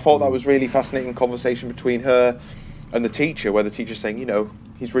cares, and I thought that was really fascinating conversation between her and the teacher, where the teacher's saying, you know,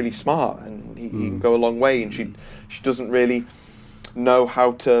 he's really smart and he can go a long way, and she doesn't really know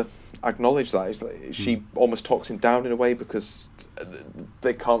how to acknowledge that. It's like she almost talks him down in a way because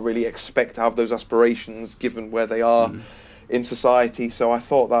they can't really expect to have those aspirations given where they are in society. So I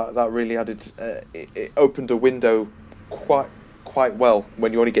thought that really added, it opened a window quite well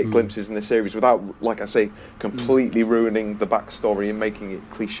when you only get glimpses in the series without, like I say, completely ruining the backstory and making it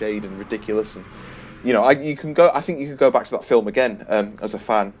cliched and ridiculous. And you know, I think you could go back to that film again as a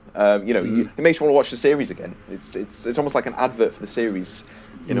fan. You know, it makes you want to watch the series again. It's almost like an advert for the series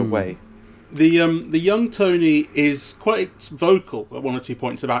in a way. The young Tony is quite vocal at one or two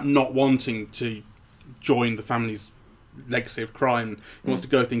points about not wanting to join the family's legacy of crime. He wants to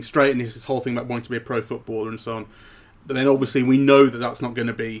go things straight, and there's this whole thing about wanting to be a pro footballer and so on. But then obviously we know that that's not going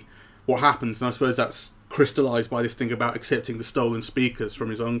to be what happens, and I suppose that's crystallised by this thing about accepting the stolen speakers from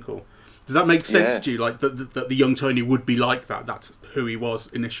his uncle. Does that make sense to you? Like that the young Tony would be like that? That's who he was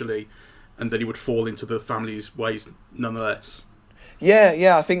initially, and then he would fall into the family's ways nonetheless.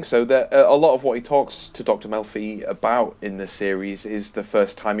 Yeah, I think so. That a lot of what he talks to Dr. Melfi about in the series is the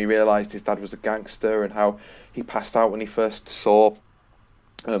first time he realised his dad was a gangster, and how he passed out when he first saw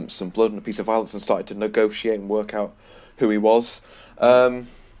some blood and a piece of violence and started to negotiate and work out who he was.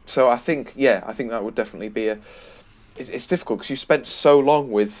 So I think that would definitely be it's difficult because you spent so long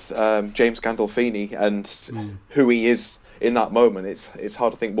with James Gandolfini and who he is in that moment. It's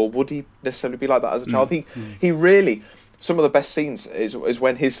hard to think, well, would he necessarily be like that as a child? He really, some of the best scenes is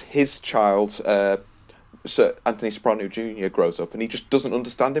when his child, Sir Anthony Soprano Jr. grows up and he just doesn't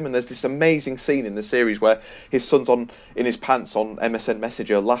understand him. And there's this amazing scene in the series where his son's in his pants on MSN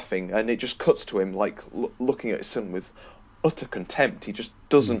Messenger laughing, and it just cuts to him like looking at his son with utter contempt. He just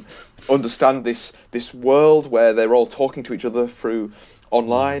doesn't understand this world where they're all talking to each other through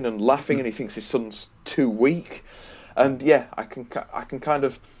online and laughing, and he thinks his son's too weak. And yeah, I can kind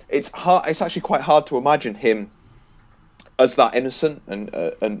of, it's actually quite hard to imagine him as that innocent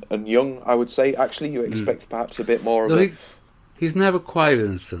and young. I would say actually you expect perhaps a bit more of he's never quite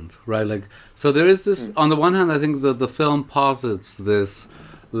innocent, right? Like, so there is this, on the one hand, I think that the film posits this,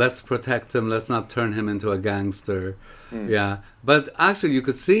 let's protect him, let's not turn him into a gangster. Yeah, but actually you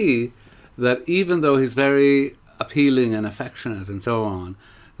could see that even though he's very appealing and affectionate and so on,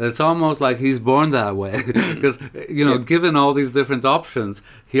 that it's almost like he's born that way. Because, you know, given all these different options,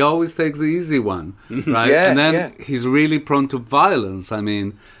 he always takes the easy one, right? And then he's really prone to violence. I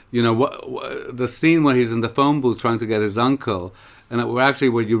mean, you know, the scene where he's in the phone booth trying to get his uncle, and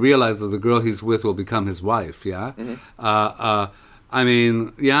where you realize that the girl he's with will become his wife, I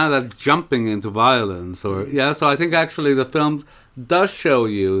mean, that jumping into violence, so I think actually the film does show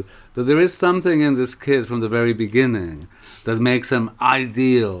you that there is something in this kid from the very beginning that makes him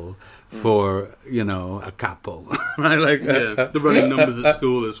ideal for, you know, a capo, right? Like the running numbers at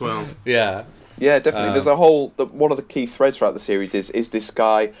school as well. Yeah, definitely. There's one of the key threads throughout the series is this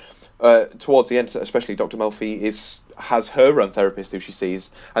guy. Towards the end, especially Dr. Melfi has her own therapist who she sees,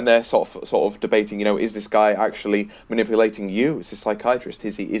 and they're sort of debating, you know, is this guy actually manipulating you? Is this psychiatrist?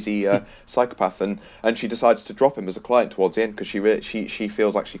 Is he a psychopath? And she decides to drop him as a client towards the end because she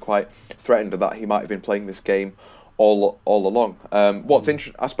feels actually quite threatened that he might have been playing this game all along. What's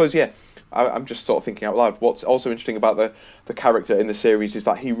interesting, I suppose, I'm just sort of thinking out loud. What's also interesting about the character in the series is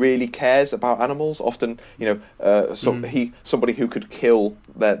that he really cares about animals. Often, you know, somebody who could kill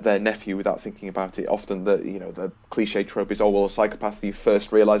their nephew without thinking about it. Often, the cliche trope is, oh well, a psychopath. You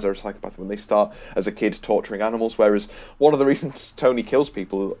first realise they're a psychopath when they start as a kid torturing animals. Whereas one of the reasons Tony kills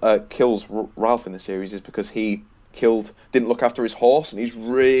Ralph in the series is because he didn't look after his horse, and he's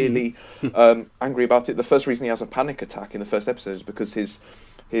really angry about it. The first reason he has a panic attack in the first episode is because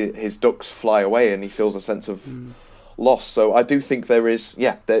his ducks fly away and he feels a sense of loss. So I do think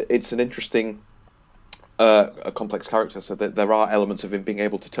it's an interesting, a complex character. So that there are elements of him being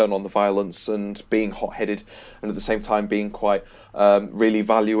able to turn on the violence and being hot-headed, and at the same time being quite really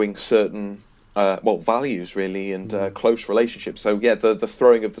valuing certain values really, and close relationships. So the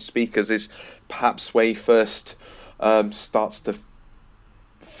throwing of the speakers is perhaps where he first starts to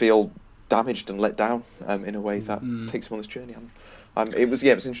feel damaged and let down in a way that takes him on this journey. It was an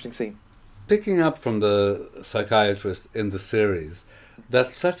interesting scene. Picking up from the psychiatrist in the series,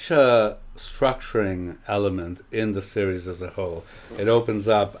 that's such a structuring element in the series as a whole. It opens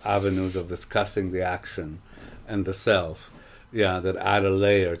up avenues of discussing the action and the self, that add a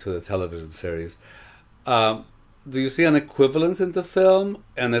layer to the television series. Do you see an equivalent in the film?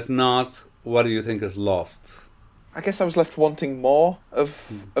 And if not, what do you think is lost? I guess I was left wanting more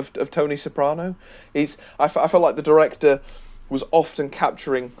of Tony Soprano. I felt like the director was often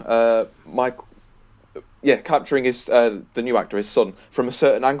capturing capturing his the new actor, his son, from a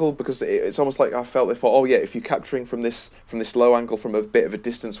certain angle, because it's almost like I felt they thought, if you're capturing from this low angle, from a bit of a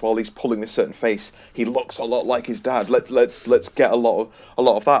distance, while he's pulling this certain face, he looks a lot like his dad. Let's get a lot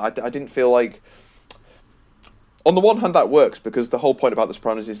of that. I didn't feel like. On the one hand, that works, because the whole point about The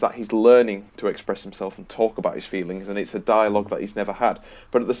Sopranos is that he's learning to express himself and talk about his feelings, and it's a dialogue that he's never had.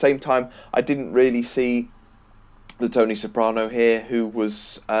 But at the same time, I didn't really see the Tony Soprano here who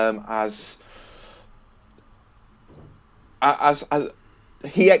was as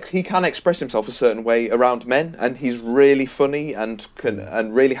he can express himself a certain way around men, and he's really funny and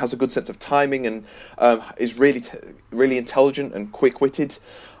really has a good sense of timing, and is really intelligent and quick-witted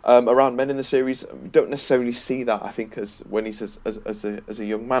around men in the series. We don't necessarily see that, I think, as when he's as a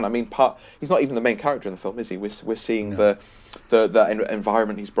young man. I mean, he's not even the main character in the film, is he? We're seeing the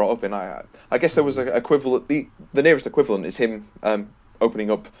environment he's brought up in. I guess there was an equivalent. The nearest equivalent is him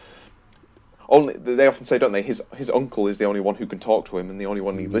opening up. Only they often say, don't they? His uncle is the only one who can talk to him and the only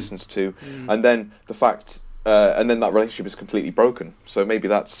one he listens to, and then and then that relationship is completely broken. So maybe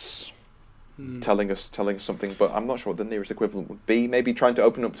that's telling us something, but I'm not sure what the nearest equivalent would be. Maybe trying to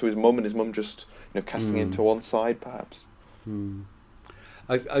open up to his mum, and his mum just casting him to one side, perhaps.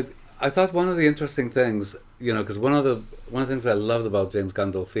 I thought one of the interesting things, because one of the things I loved about James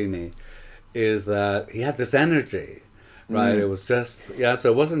Gandolfini is that he had this energy. Right, it was just,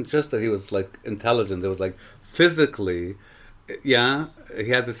 so it wasn't just that he was, like, intelligent, it was, like, physically, he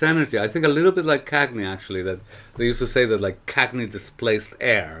had this energy. I think a little bit like Cagney, actually, that they used to say that, like, Cagney displaced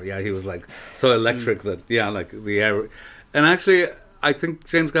air. He was, like, so electric that, like, the air. And actually, I think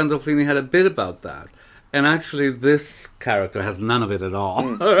James Gandolfini had a bit about that. And actually, this character has none of it at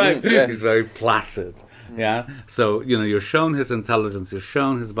all, right? He's very placid. So you're shown his intelligence, you're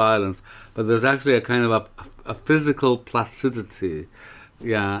shown his violence, but there's actually a kind of a physical placidity,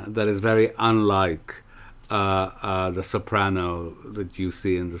 that is very unlike the soprano that you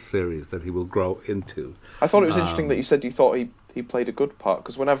see in the series that he will grow into. I thought it was interesting that you said you thought he played a good part,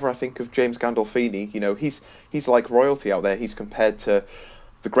 because whenever I think of James Gandolfini, he's like royalty out there. He's compared to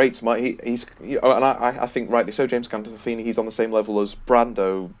the greats. And I think rightly so. James Gandolfini, he's on the same level as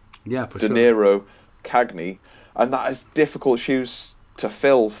Brando, De Niro, Cagney, and that is difficult shoes to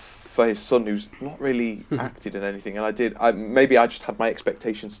fill for his son, who's not really acted in anything. And maybe I just had my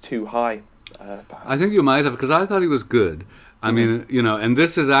expectations too high. I think you might have, because I thought he was good. I mean, and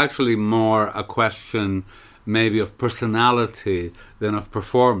this is actually more a question maybe of personality than of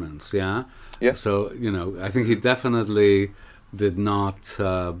performance. Yeah. So I think he definitely did not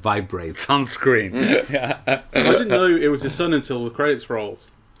vibrate on screen. I didn't know it was his son until the credits rolled.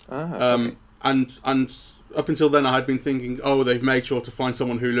 Okay. And up until then, I had been thinking, they've made sure to find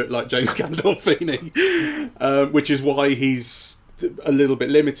someone who looked like James Gandolfini, which is why he's a little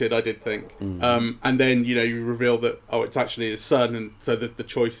bit limited, I did think. And then, you reveal that, it's actually his son, and so that the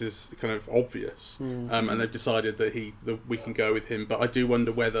choice is kind of obvious. And they've decided that we can go with him. But I do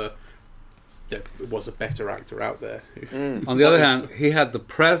wonder whether there was a better actor out there. On the other hand, he had the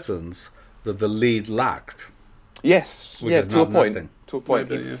presence that the lead lacked. Yes, to a point. Nothing. To a point,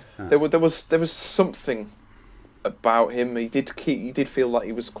 Maybe, there was something about him. He did feel like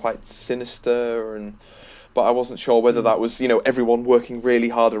he was quite sinister, but I wasn't sure whether that was everyone working really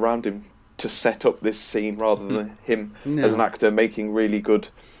hard around him to set up this scene, rather than him as an actor making really good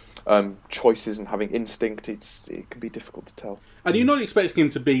choices and having instinct. It can be difficult to tell. And you're not expecting him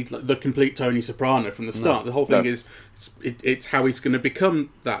to be the complete Tony Soprano from the start. The whole thing is it's how he's going to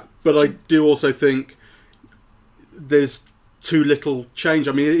become that. But I do also think there's too little change.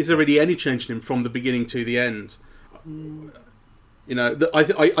 I mean, is there really any change in him from the beginning to the end?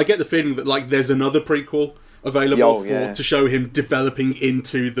 I get the feeling that, like, there's another prequel available to show him developing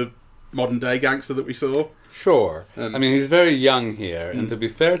into the modern day gangster that we saw. Sure. I mean, he's very young here, and to be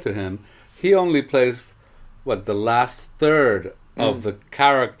fair to him, he only plays the last third of the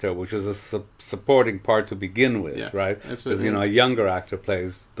character, which is a supporting part to begin with, right? Absolutely. Because a younger actor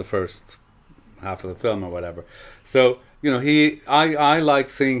plays the first half of the film or whatever. So I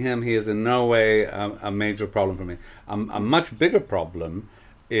like seeing him. He is in no way a major problem for me. A much bigger problem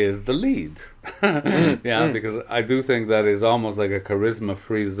is the lead. Because I do think that is almost like a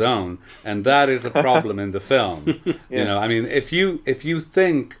charisma-free zone, and that is a problem in the film. You know, I mean, if you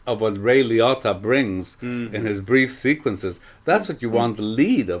think of what Ray Liotta brings in his brief sequences, that's what you want the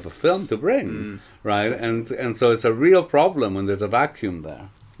lead of a film to bring, right? And so it's a real problem when there's a vacuum there.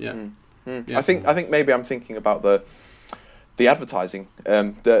 Yeah. Yeah. I think maybe I'm thinking about the advertising.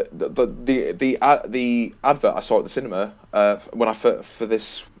 The advert I saw at the cinema when I for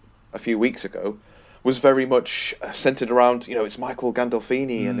this a few weeks ago was very much centered around, you know, it's Michael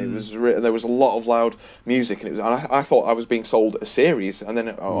Gandolfini, and it was there was a lot of loud music, and I thought I was being sold a series, and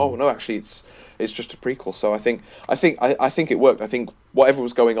then oh no, actually it's just a prequel. So I think it worked. I think whatever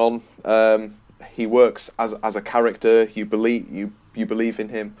was going on, he works as a character. You believe in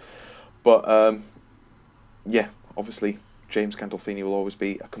him, but obviously James Gandolfini will always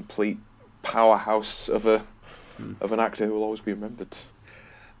be a complete powerhouse of an actor who will always be remembered.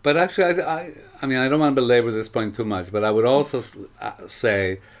 But actually, I mean, I don't want to belabor this point too much, but I would also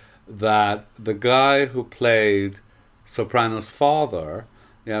say that the guy who played Soprano's father,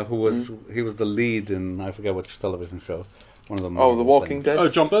 he was the lead in, I forget which television show, one of them. Oh, The Walking Dead. Oh,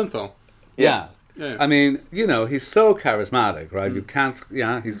 John Bernthal. Yeah. Yeah. I mean, you know, he's so charismatic, right? You can't,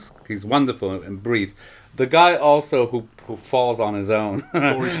 he's wonderful and brief. The guy also who falls on his own,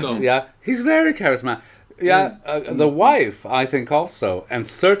 he's very charismatic. The wife, I think, also, and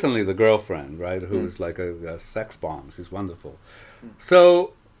certainly the girlfriend, right, who's like a sex bomb. She's wonderful.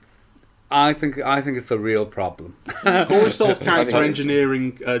 So, I think it's a real problem. Forrestal's character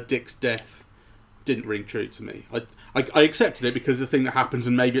engineering Dick's death didn't ring true to me. I accepted it because of the thing that happens,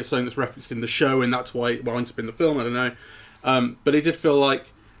 and maybe it's something that's referenced in the show, and that's why it winds up in the film. I don't know, but it did feel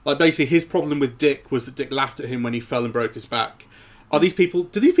like basically his problem with Dick was that Dick laughed at him when he fell and broke his back. Do these people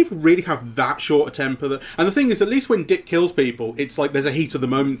really have that short a temper? And the thing is, at least when Dick kills people, it's like there's a heat of the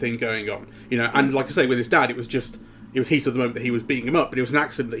moment thing going on, you know. And like I say, with his dad, it was heat of the moment that he was beating him up, but it was an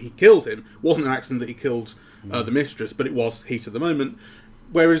accident that he killed him. It wasn't an accident that he killed the mistress, but it was heat of the moment.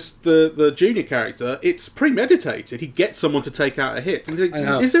 Whereas the junior character, it's premeditated. He gets someone to take out a hit.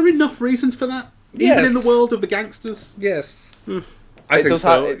 Is there enough reason for that? Yes. Even in the world of the gangsters? Yes. I think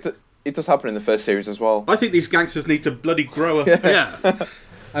so. It does happen in the first series as well. I think these gangsters need to bloody grow up. Yeah.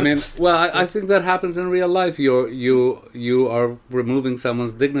 I mean, well, I think that happens in real life. You are removing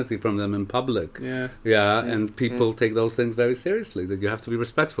someone's dignity from them in public. Yeah, and people take those things very seriously. That you have to be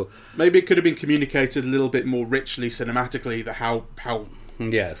respectful. Maybe it could have been communicated a little bit more richly, cinematically. How.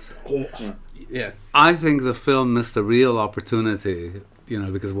 Yes. Yeah. I think the film missed a real opportunity. You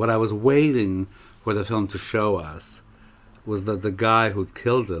know, because what I was waiting for the film to show us was that the guy who'd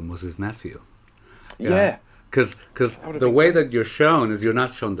killed him was his nephew. Yeah. Because the way that you're shown is you're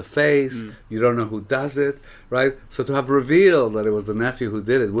not shown the face, you don't know who does it, right? So to have revealed that it was the nephew who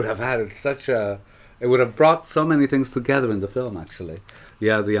did it would have added it would have brought so many things together in the film, actually.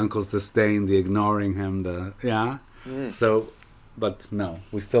 Yeah, the uncle's disdain, the ignoring him, So, but no,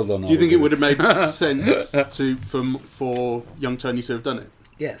 we still don't know. Do you think it would have made sense for young Tony to have done it?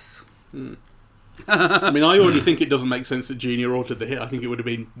 Yes. I mean, I already think it doesn't make sense that Junior ordered the hit. I think it would have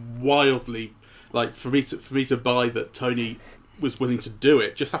been wildly, like, for me to buy that Tony was willing to do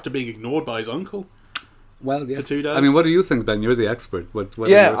it just after being ignored by his uncle. Well, yes. For 2 days. I mean, what do you think, Ben? You're the expert. What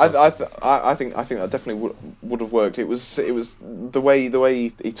I think that definitely would have worked. It was the way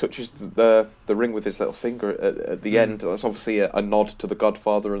he touches the ring with his little finger at the end. That's obviously a nod to The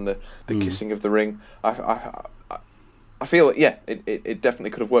Godfather and the kissing of the ring. I feel it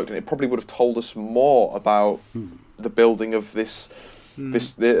definitely could have worked, and it probably would have told us more about the building of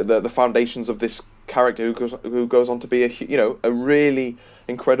the foundations of this character who goes on to be a really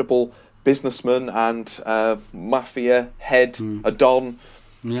incredible businessman and mafia head, a don.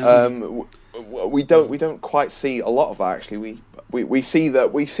 We don't quite see a lot of that, actually. We see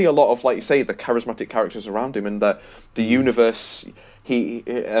a lot of, like you say, the charismatic characters around him and the universe he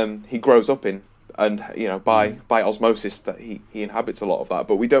grows up in. And by osmosis, that he inhabits a lot of that,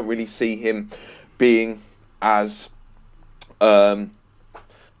 but we don't really see him being as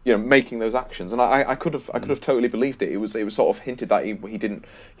making those actions. And I could have totally believed it. It was sort of hinted that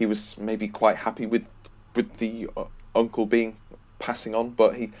he was maybe quite happy with the uncle being passing on,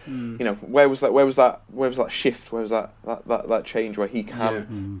 but where was that shift? Where was that change where he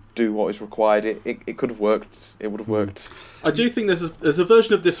can do what is required? It could have worked. It would have worked. I do think there's a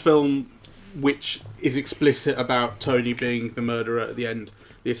version of this film which is explicit about Tony being the murderer at the end,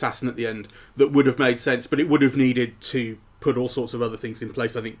 the assassin at the end, that would have made sense, but it would have needed to put all sorts of other things in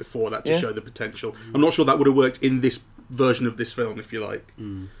place, I think, before that to show the potential. I'm not sure that would have worked in this version of this film, if you like.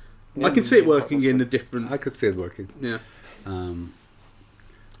 I can see it working in a different... I could see it working. Yeah.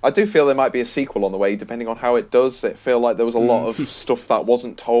 I do feel there might be a sequel on the way, depending on how it does. It feel like there was a lot of stuff that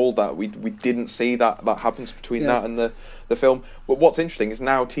wasn't told, that we didn't see that happens between that and the film. But what's interesting is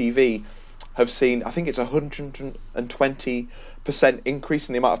now TV have seen, I think it's 120% increase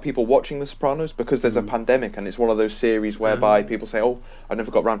in the amount of people watching The Sopranos, because there's a pandemic, and it's one of those series whereby people say, "Oh, I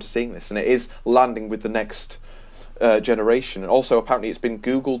never got around to seeing this," and it is landing with the next generation. And also, apparently, it's been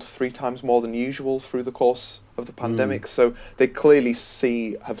Googled 3 times more than usual through the course of the pandemic. So they clearly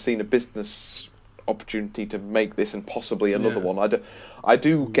have seen a business opportunity to make this and possibly another one. I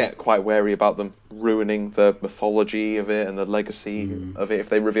do get quite wary about them ruining the mythology of it and the legacy of it. If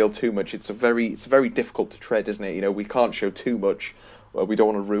they reveal too much, it's very difficult to tread, isn't it? You know, we can't show too much. We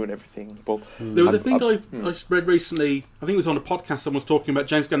don't want to ruin everything. But there was a thing I read recently. I think it was on a podcast. Someone was talking about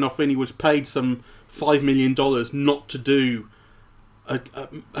James Gandolfini was paid some $5 million not to do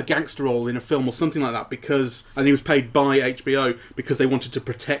a gangster role in a film or something like that, and he was paid by HBO because they wanted to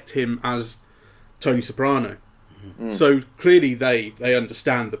protect him as Tony Soprano. So clearly they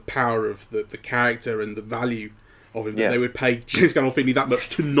understand the power of the character and the value of him, that they would pay James Gandolfini that much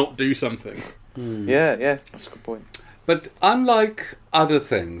to not do something. Yeah, that's a good point. But unlike other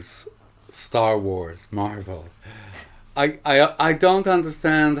things, Star Wars, Marvel, I don't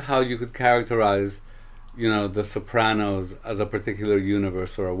understand how you could characterize, The Sopranos as a particular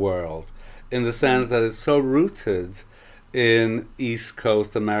universe or a world, in the sense that it's so rooted in East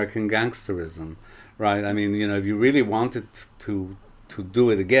Coast American gangsterism, right? I mean, if you really wanted to do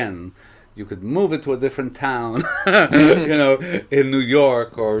it again, you could move it to a different town, in New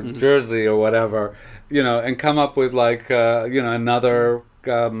York or Jersey or whatever, and come up with another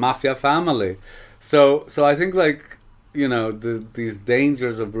mafia family. So I think these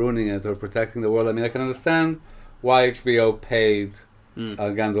dangers of ruining it or protecting the world. I mean, I can understand why HBO paid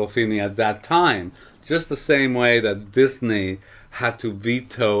Gandolfini at that time, just the same way that Disney had to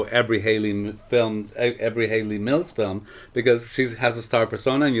veto every Hayley Mills film, because she has a star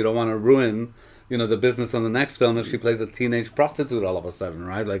persona and you don't want to ruin the business on the next film if she plays a teenage prostitute all of a sudden,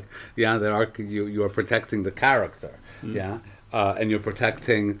 right? You are protecting the character, and you're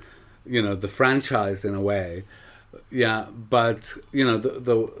protecting the franchise in a way, but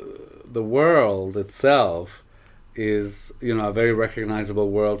the world itself is a very recognizable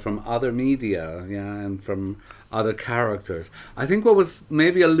world from other media, and from other characters. I think what was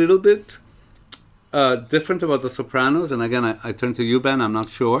maybe a little bit different about The Sopranos, and again I turn to you, Ben, I'm not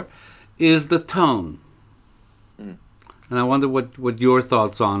sure, is the tone. And I wonder what your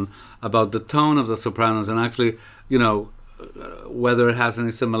thoughts about the tone of The Sopranos, and actually whether it has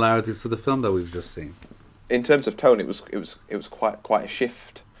any similarities to the film that we've just seen. In terms of tone, it was quite a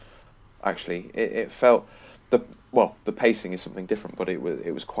shift. Actually, it felt the pacing is something different, but it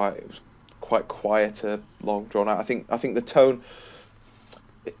was quite quieter, long drawn out. I think the tone.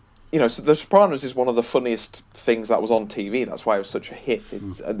 So The Sopranos is one of the funniest things that was on TV. That's why it was such a hit.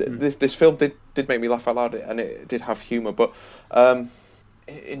 This film did make me laugh out loud, and it did have humour. But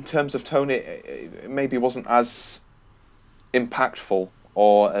in terms of tone, it maybe wasn't as impactful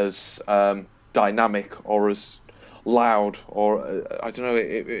or as dynamic or as loud, or I don't know.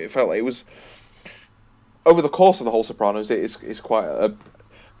 It felt like it was over the course of the whole Sopranos. It is quite a.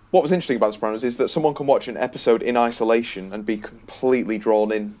 What was interesting about The Sopranos is that someone can watch an episode in isolation and be completely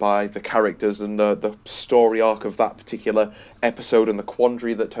drawn in by the characters and the story arc of that particular episode and the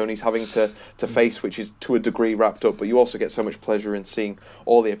quandary that Tony's having to face, which is to a degree wrapped up. But you also get so much pleasure in seeing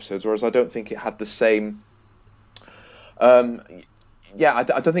all the episodes, whereas I don't think it had the same... I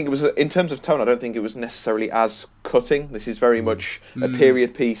don't think it was... In terms of tone, I don't think it was necessarily as cutting. This is very much a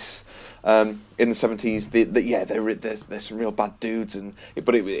period piece... in the 70s, there's some real bad dudes,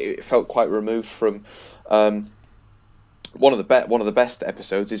 but it felt quite removed from one of the best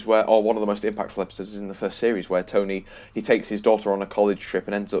episodes is one of the most impactful episodes is in the first series, where Tony, he takes his daughter on a college trip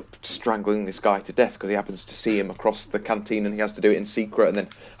and ends up strangling this guy to death because he happens to see him across the canteen, and he has to do it in secret and then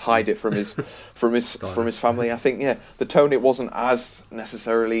hide it from his family. I think the tone, it wasn't as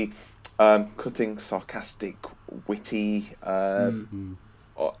necessarily cutting, sarcastic, witty.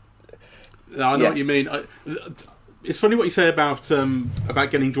 I know what you mean. It's funny what you say about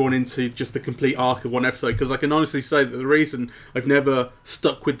getting drawn into just the complete arc of one episode, because I can honestly say that the reason I've never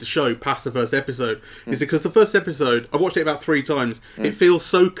stuck with the show past the first episode is because the first episode, I've watched it about 3 times. It feels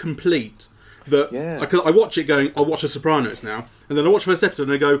so complete that I watch it going, I'll watch The Sopranos now, and then I watch the first episode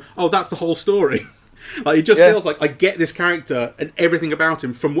and I go, oh, that's the whole story. It just feels like I get this character and everything about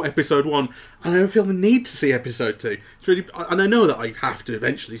him from episode 1, and I don't feel the need to see episode 2. It's really, and I know that I have to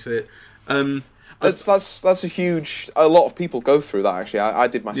eventually see it. That's a huge. A lot of people go through that. Actually, I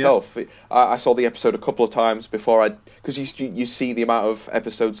did myself. Yeah. I saw the episode a couple of times before because you see the amount of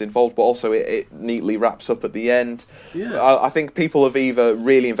episodes involved, but also it neatly wraps up at the end. Yeah. I think people have either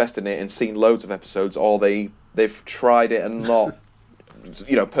really invested in it and seen loads of episodes, or they've tried it and not,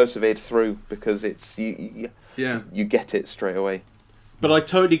 persevered through, because it's you get it straight away. But I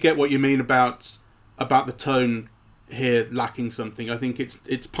totally get what you mean about the tone here lacking something. I think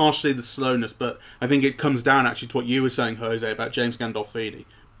it's partially the slowness, but I think it comes down actually to what you were saying, Jose, about James Gandolfini.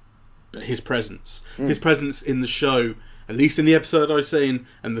 His presence in the show, at least in the episode I've seen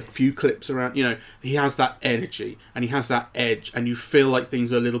and the few clips around, he has that energy and he has that edge, and you feel like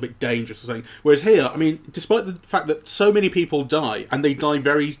things are a little bit dangerous or something. Whereas here, I mean, despite the fact that so many people die, and they die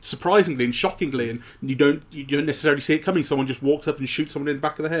very surprisingly and shockingly, and you don't necessarily see it coming, someone just walks up and shoots someone in the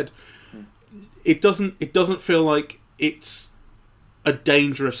back of the head. It doesn't feel like it's a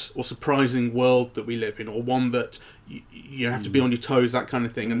dangerous or surprising world that we live in, or one that you have to be on your toes, that kind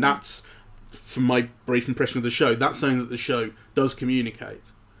of thing. And that's, from my brief impression of the show, that's something that the show does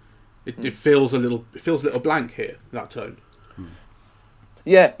communicate. It feels a little blank here, that tone.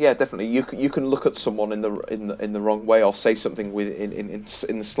 Yeah, definitely. You can look at someone in the wrong way, or say something in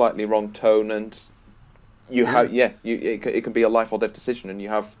a slightly wrong tone, and it can be a life or death decision, and you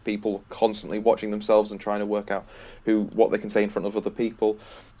have people constantly watching themselves and trying to work out what they can say in front of other people.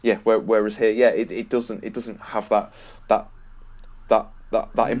 Yeah, whereas here, it doesn't have that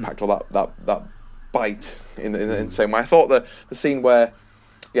impact, or that bite in the same way. I thought the scene where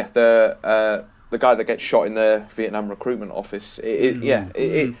the guy that gets shot in the Vietnam recruitment office,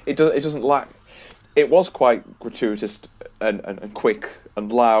 it doesn't lack. It was quite gratuitous and quick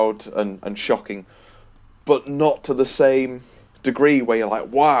and loud and shocking, but not to the same degree where you're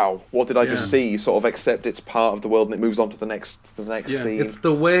like, wow, what did I just see? You sort of accept it's part of the world, and it moves on to the next scene. It's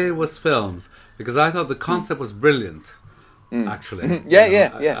the way it was filmed, because I thought the concept was brilliant, actually.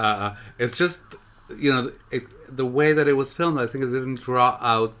 It's just, the way that it was filmed, I think it didn't draw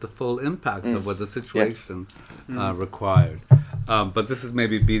out the full impact of what the situation required. But this is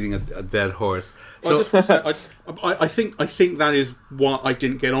maybe beating a dead horse. So, I think that is what I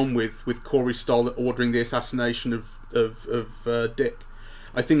didn't get on with Corey Stoll ordering the assassination of Dick.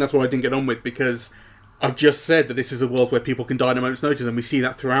 I think that's what I didn't get on with, because I've just said that this is a world where people can die at a moment's notice, and we see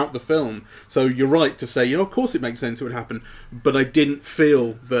that throughout the film. So you're right to say, of course it makes sense it would happen, but I didn't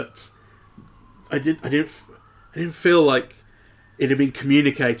feel that. I didn't feel like it had been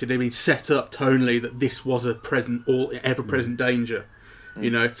communicated, it had been set up tonally that this was a present, or ever-present danger.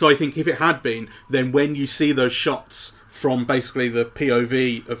 So I think if it had been, then when you see those shots from basically the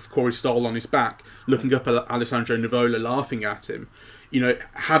POV of Corey Stoll on his back, looking up at Alessandro Nivola laughing at him,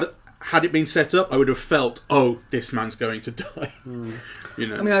 had it been set up, I would have felt, this man's going to die. I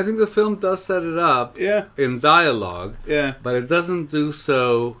mean, I think the film does set it up in dialogue, but it doesn't do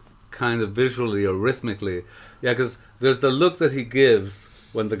so kind of visually or rhythmically. Because there's the look that he gives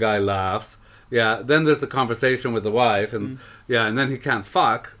when the guy laughs. Then there's the conversation with the wife, and and then he can't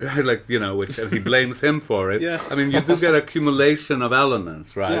fuck, and he blames him for it. I mean, you do get accumulation of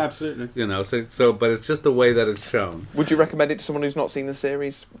elements, right? Yeah, absolutely. So, but it's just the way that it's shown. Would you recommend it to someone who's not seen the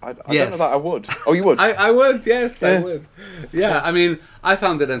series? I don't know that I would. Oh, you would? I would, yes, I would. I mean, I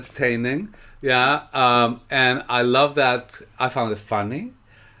found it entertaining, and I love that. I found it funny.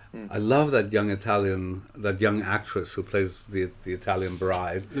 I love that young actress who plays the Italian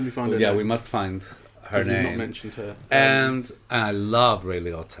bride. Let me find her name. We must find her name. We've not mentioned her. And I love Ray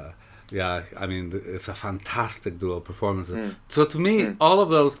Liotta. I mean, it's a fantastic dual performance. So to me, all of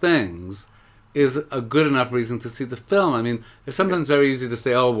those things is a good enough reason to see the film. I mean, it's sometimes very easy to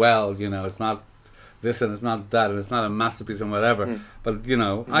say, it's not this and it's not that and it's not a masterpiece and whatever. But,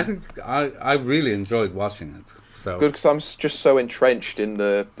 I think I really enjoyed watching it. So. Good, because I'm just so entrenched in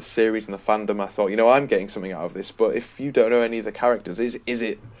the series and the fandom. I thought, I'm getting something out of this. But if you don't know any of the characters, is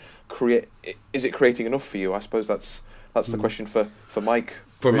it creating enough for you? I suppose that's the question for Mike.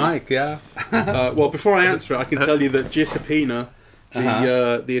 For Mike, yeah. Well, before I answer it, I can tell you that Giuseppina,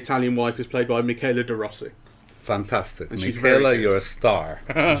 the Italian wife, is played by Michela De Rossi. Fantastic, and Michela, you're a star.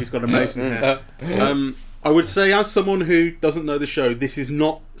 She's got amazing hair. I would say, as someone who doesn't know the show, this is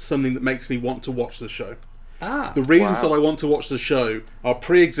not something that makes me want to watch the show. The reasons that I want to watch the show are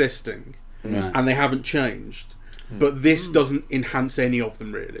pre-existing, and they haven't changed. But this doesn't enhance any of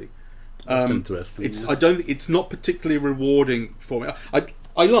them really. That's interesting. It's not particularly rewarding for me.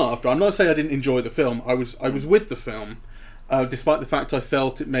 I laughed. I'm not saying I didn't enjoy the film. I was with the film, despite the fact I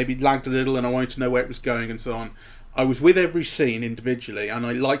felt it maybe lagged a little, and I wanted to know where it was going and so on. I was with every scene individually, and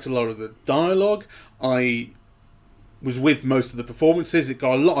I liked a lot of the dialogue. I was with most of the performances. It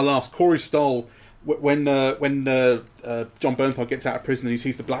got a lot of laughs. Corey Stoll when John Bernthal gets out of prison and he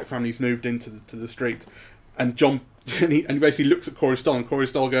sees the black family's moved into the street, and he basically looks at Corey Stoll, and Corey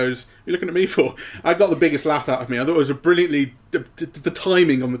Stoll goes, "What are you looking at me for?" I got the biggest laugh out of me. I thought it was a brilliantly the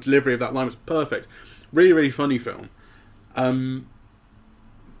timing on the delivery of that line was perfect. Really, really funny film.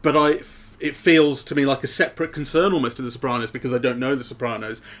 But it feels to me like a separate concern almost to The Sopranos, because I don't know The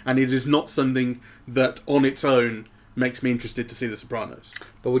Sopranos, and it is not something that on its own makes me interested to see The Sopranos.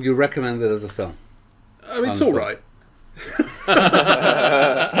 But would you recommend it as a film? I mean, it's all right.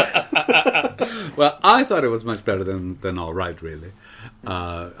 Well, I thought it was much better than all right, really.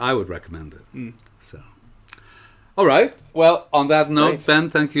 I would recommend it. So, all right. Well, on that note, Great. Ben,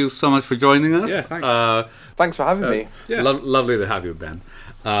 thank you so much for joining us. Yeah, thanks. Thanks for having me. Yeah. Lovely to have you, Ben.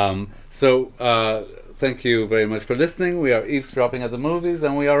 Thank you very much for listening. We are eavesdropping at the movies,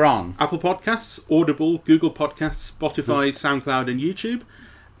 and we are on Apple Podcasts, Audible, Google Podcasts, Spotify, SoundCloud, and YouTube.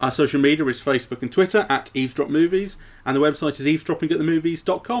 Our social media is Facebook and Twitter at Eavesdrop Movies, and the website is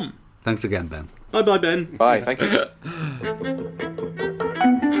eavesdroppingatthemovies.com. Thanks again, Ben. Bye, Ben. Bye. Thank you.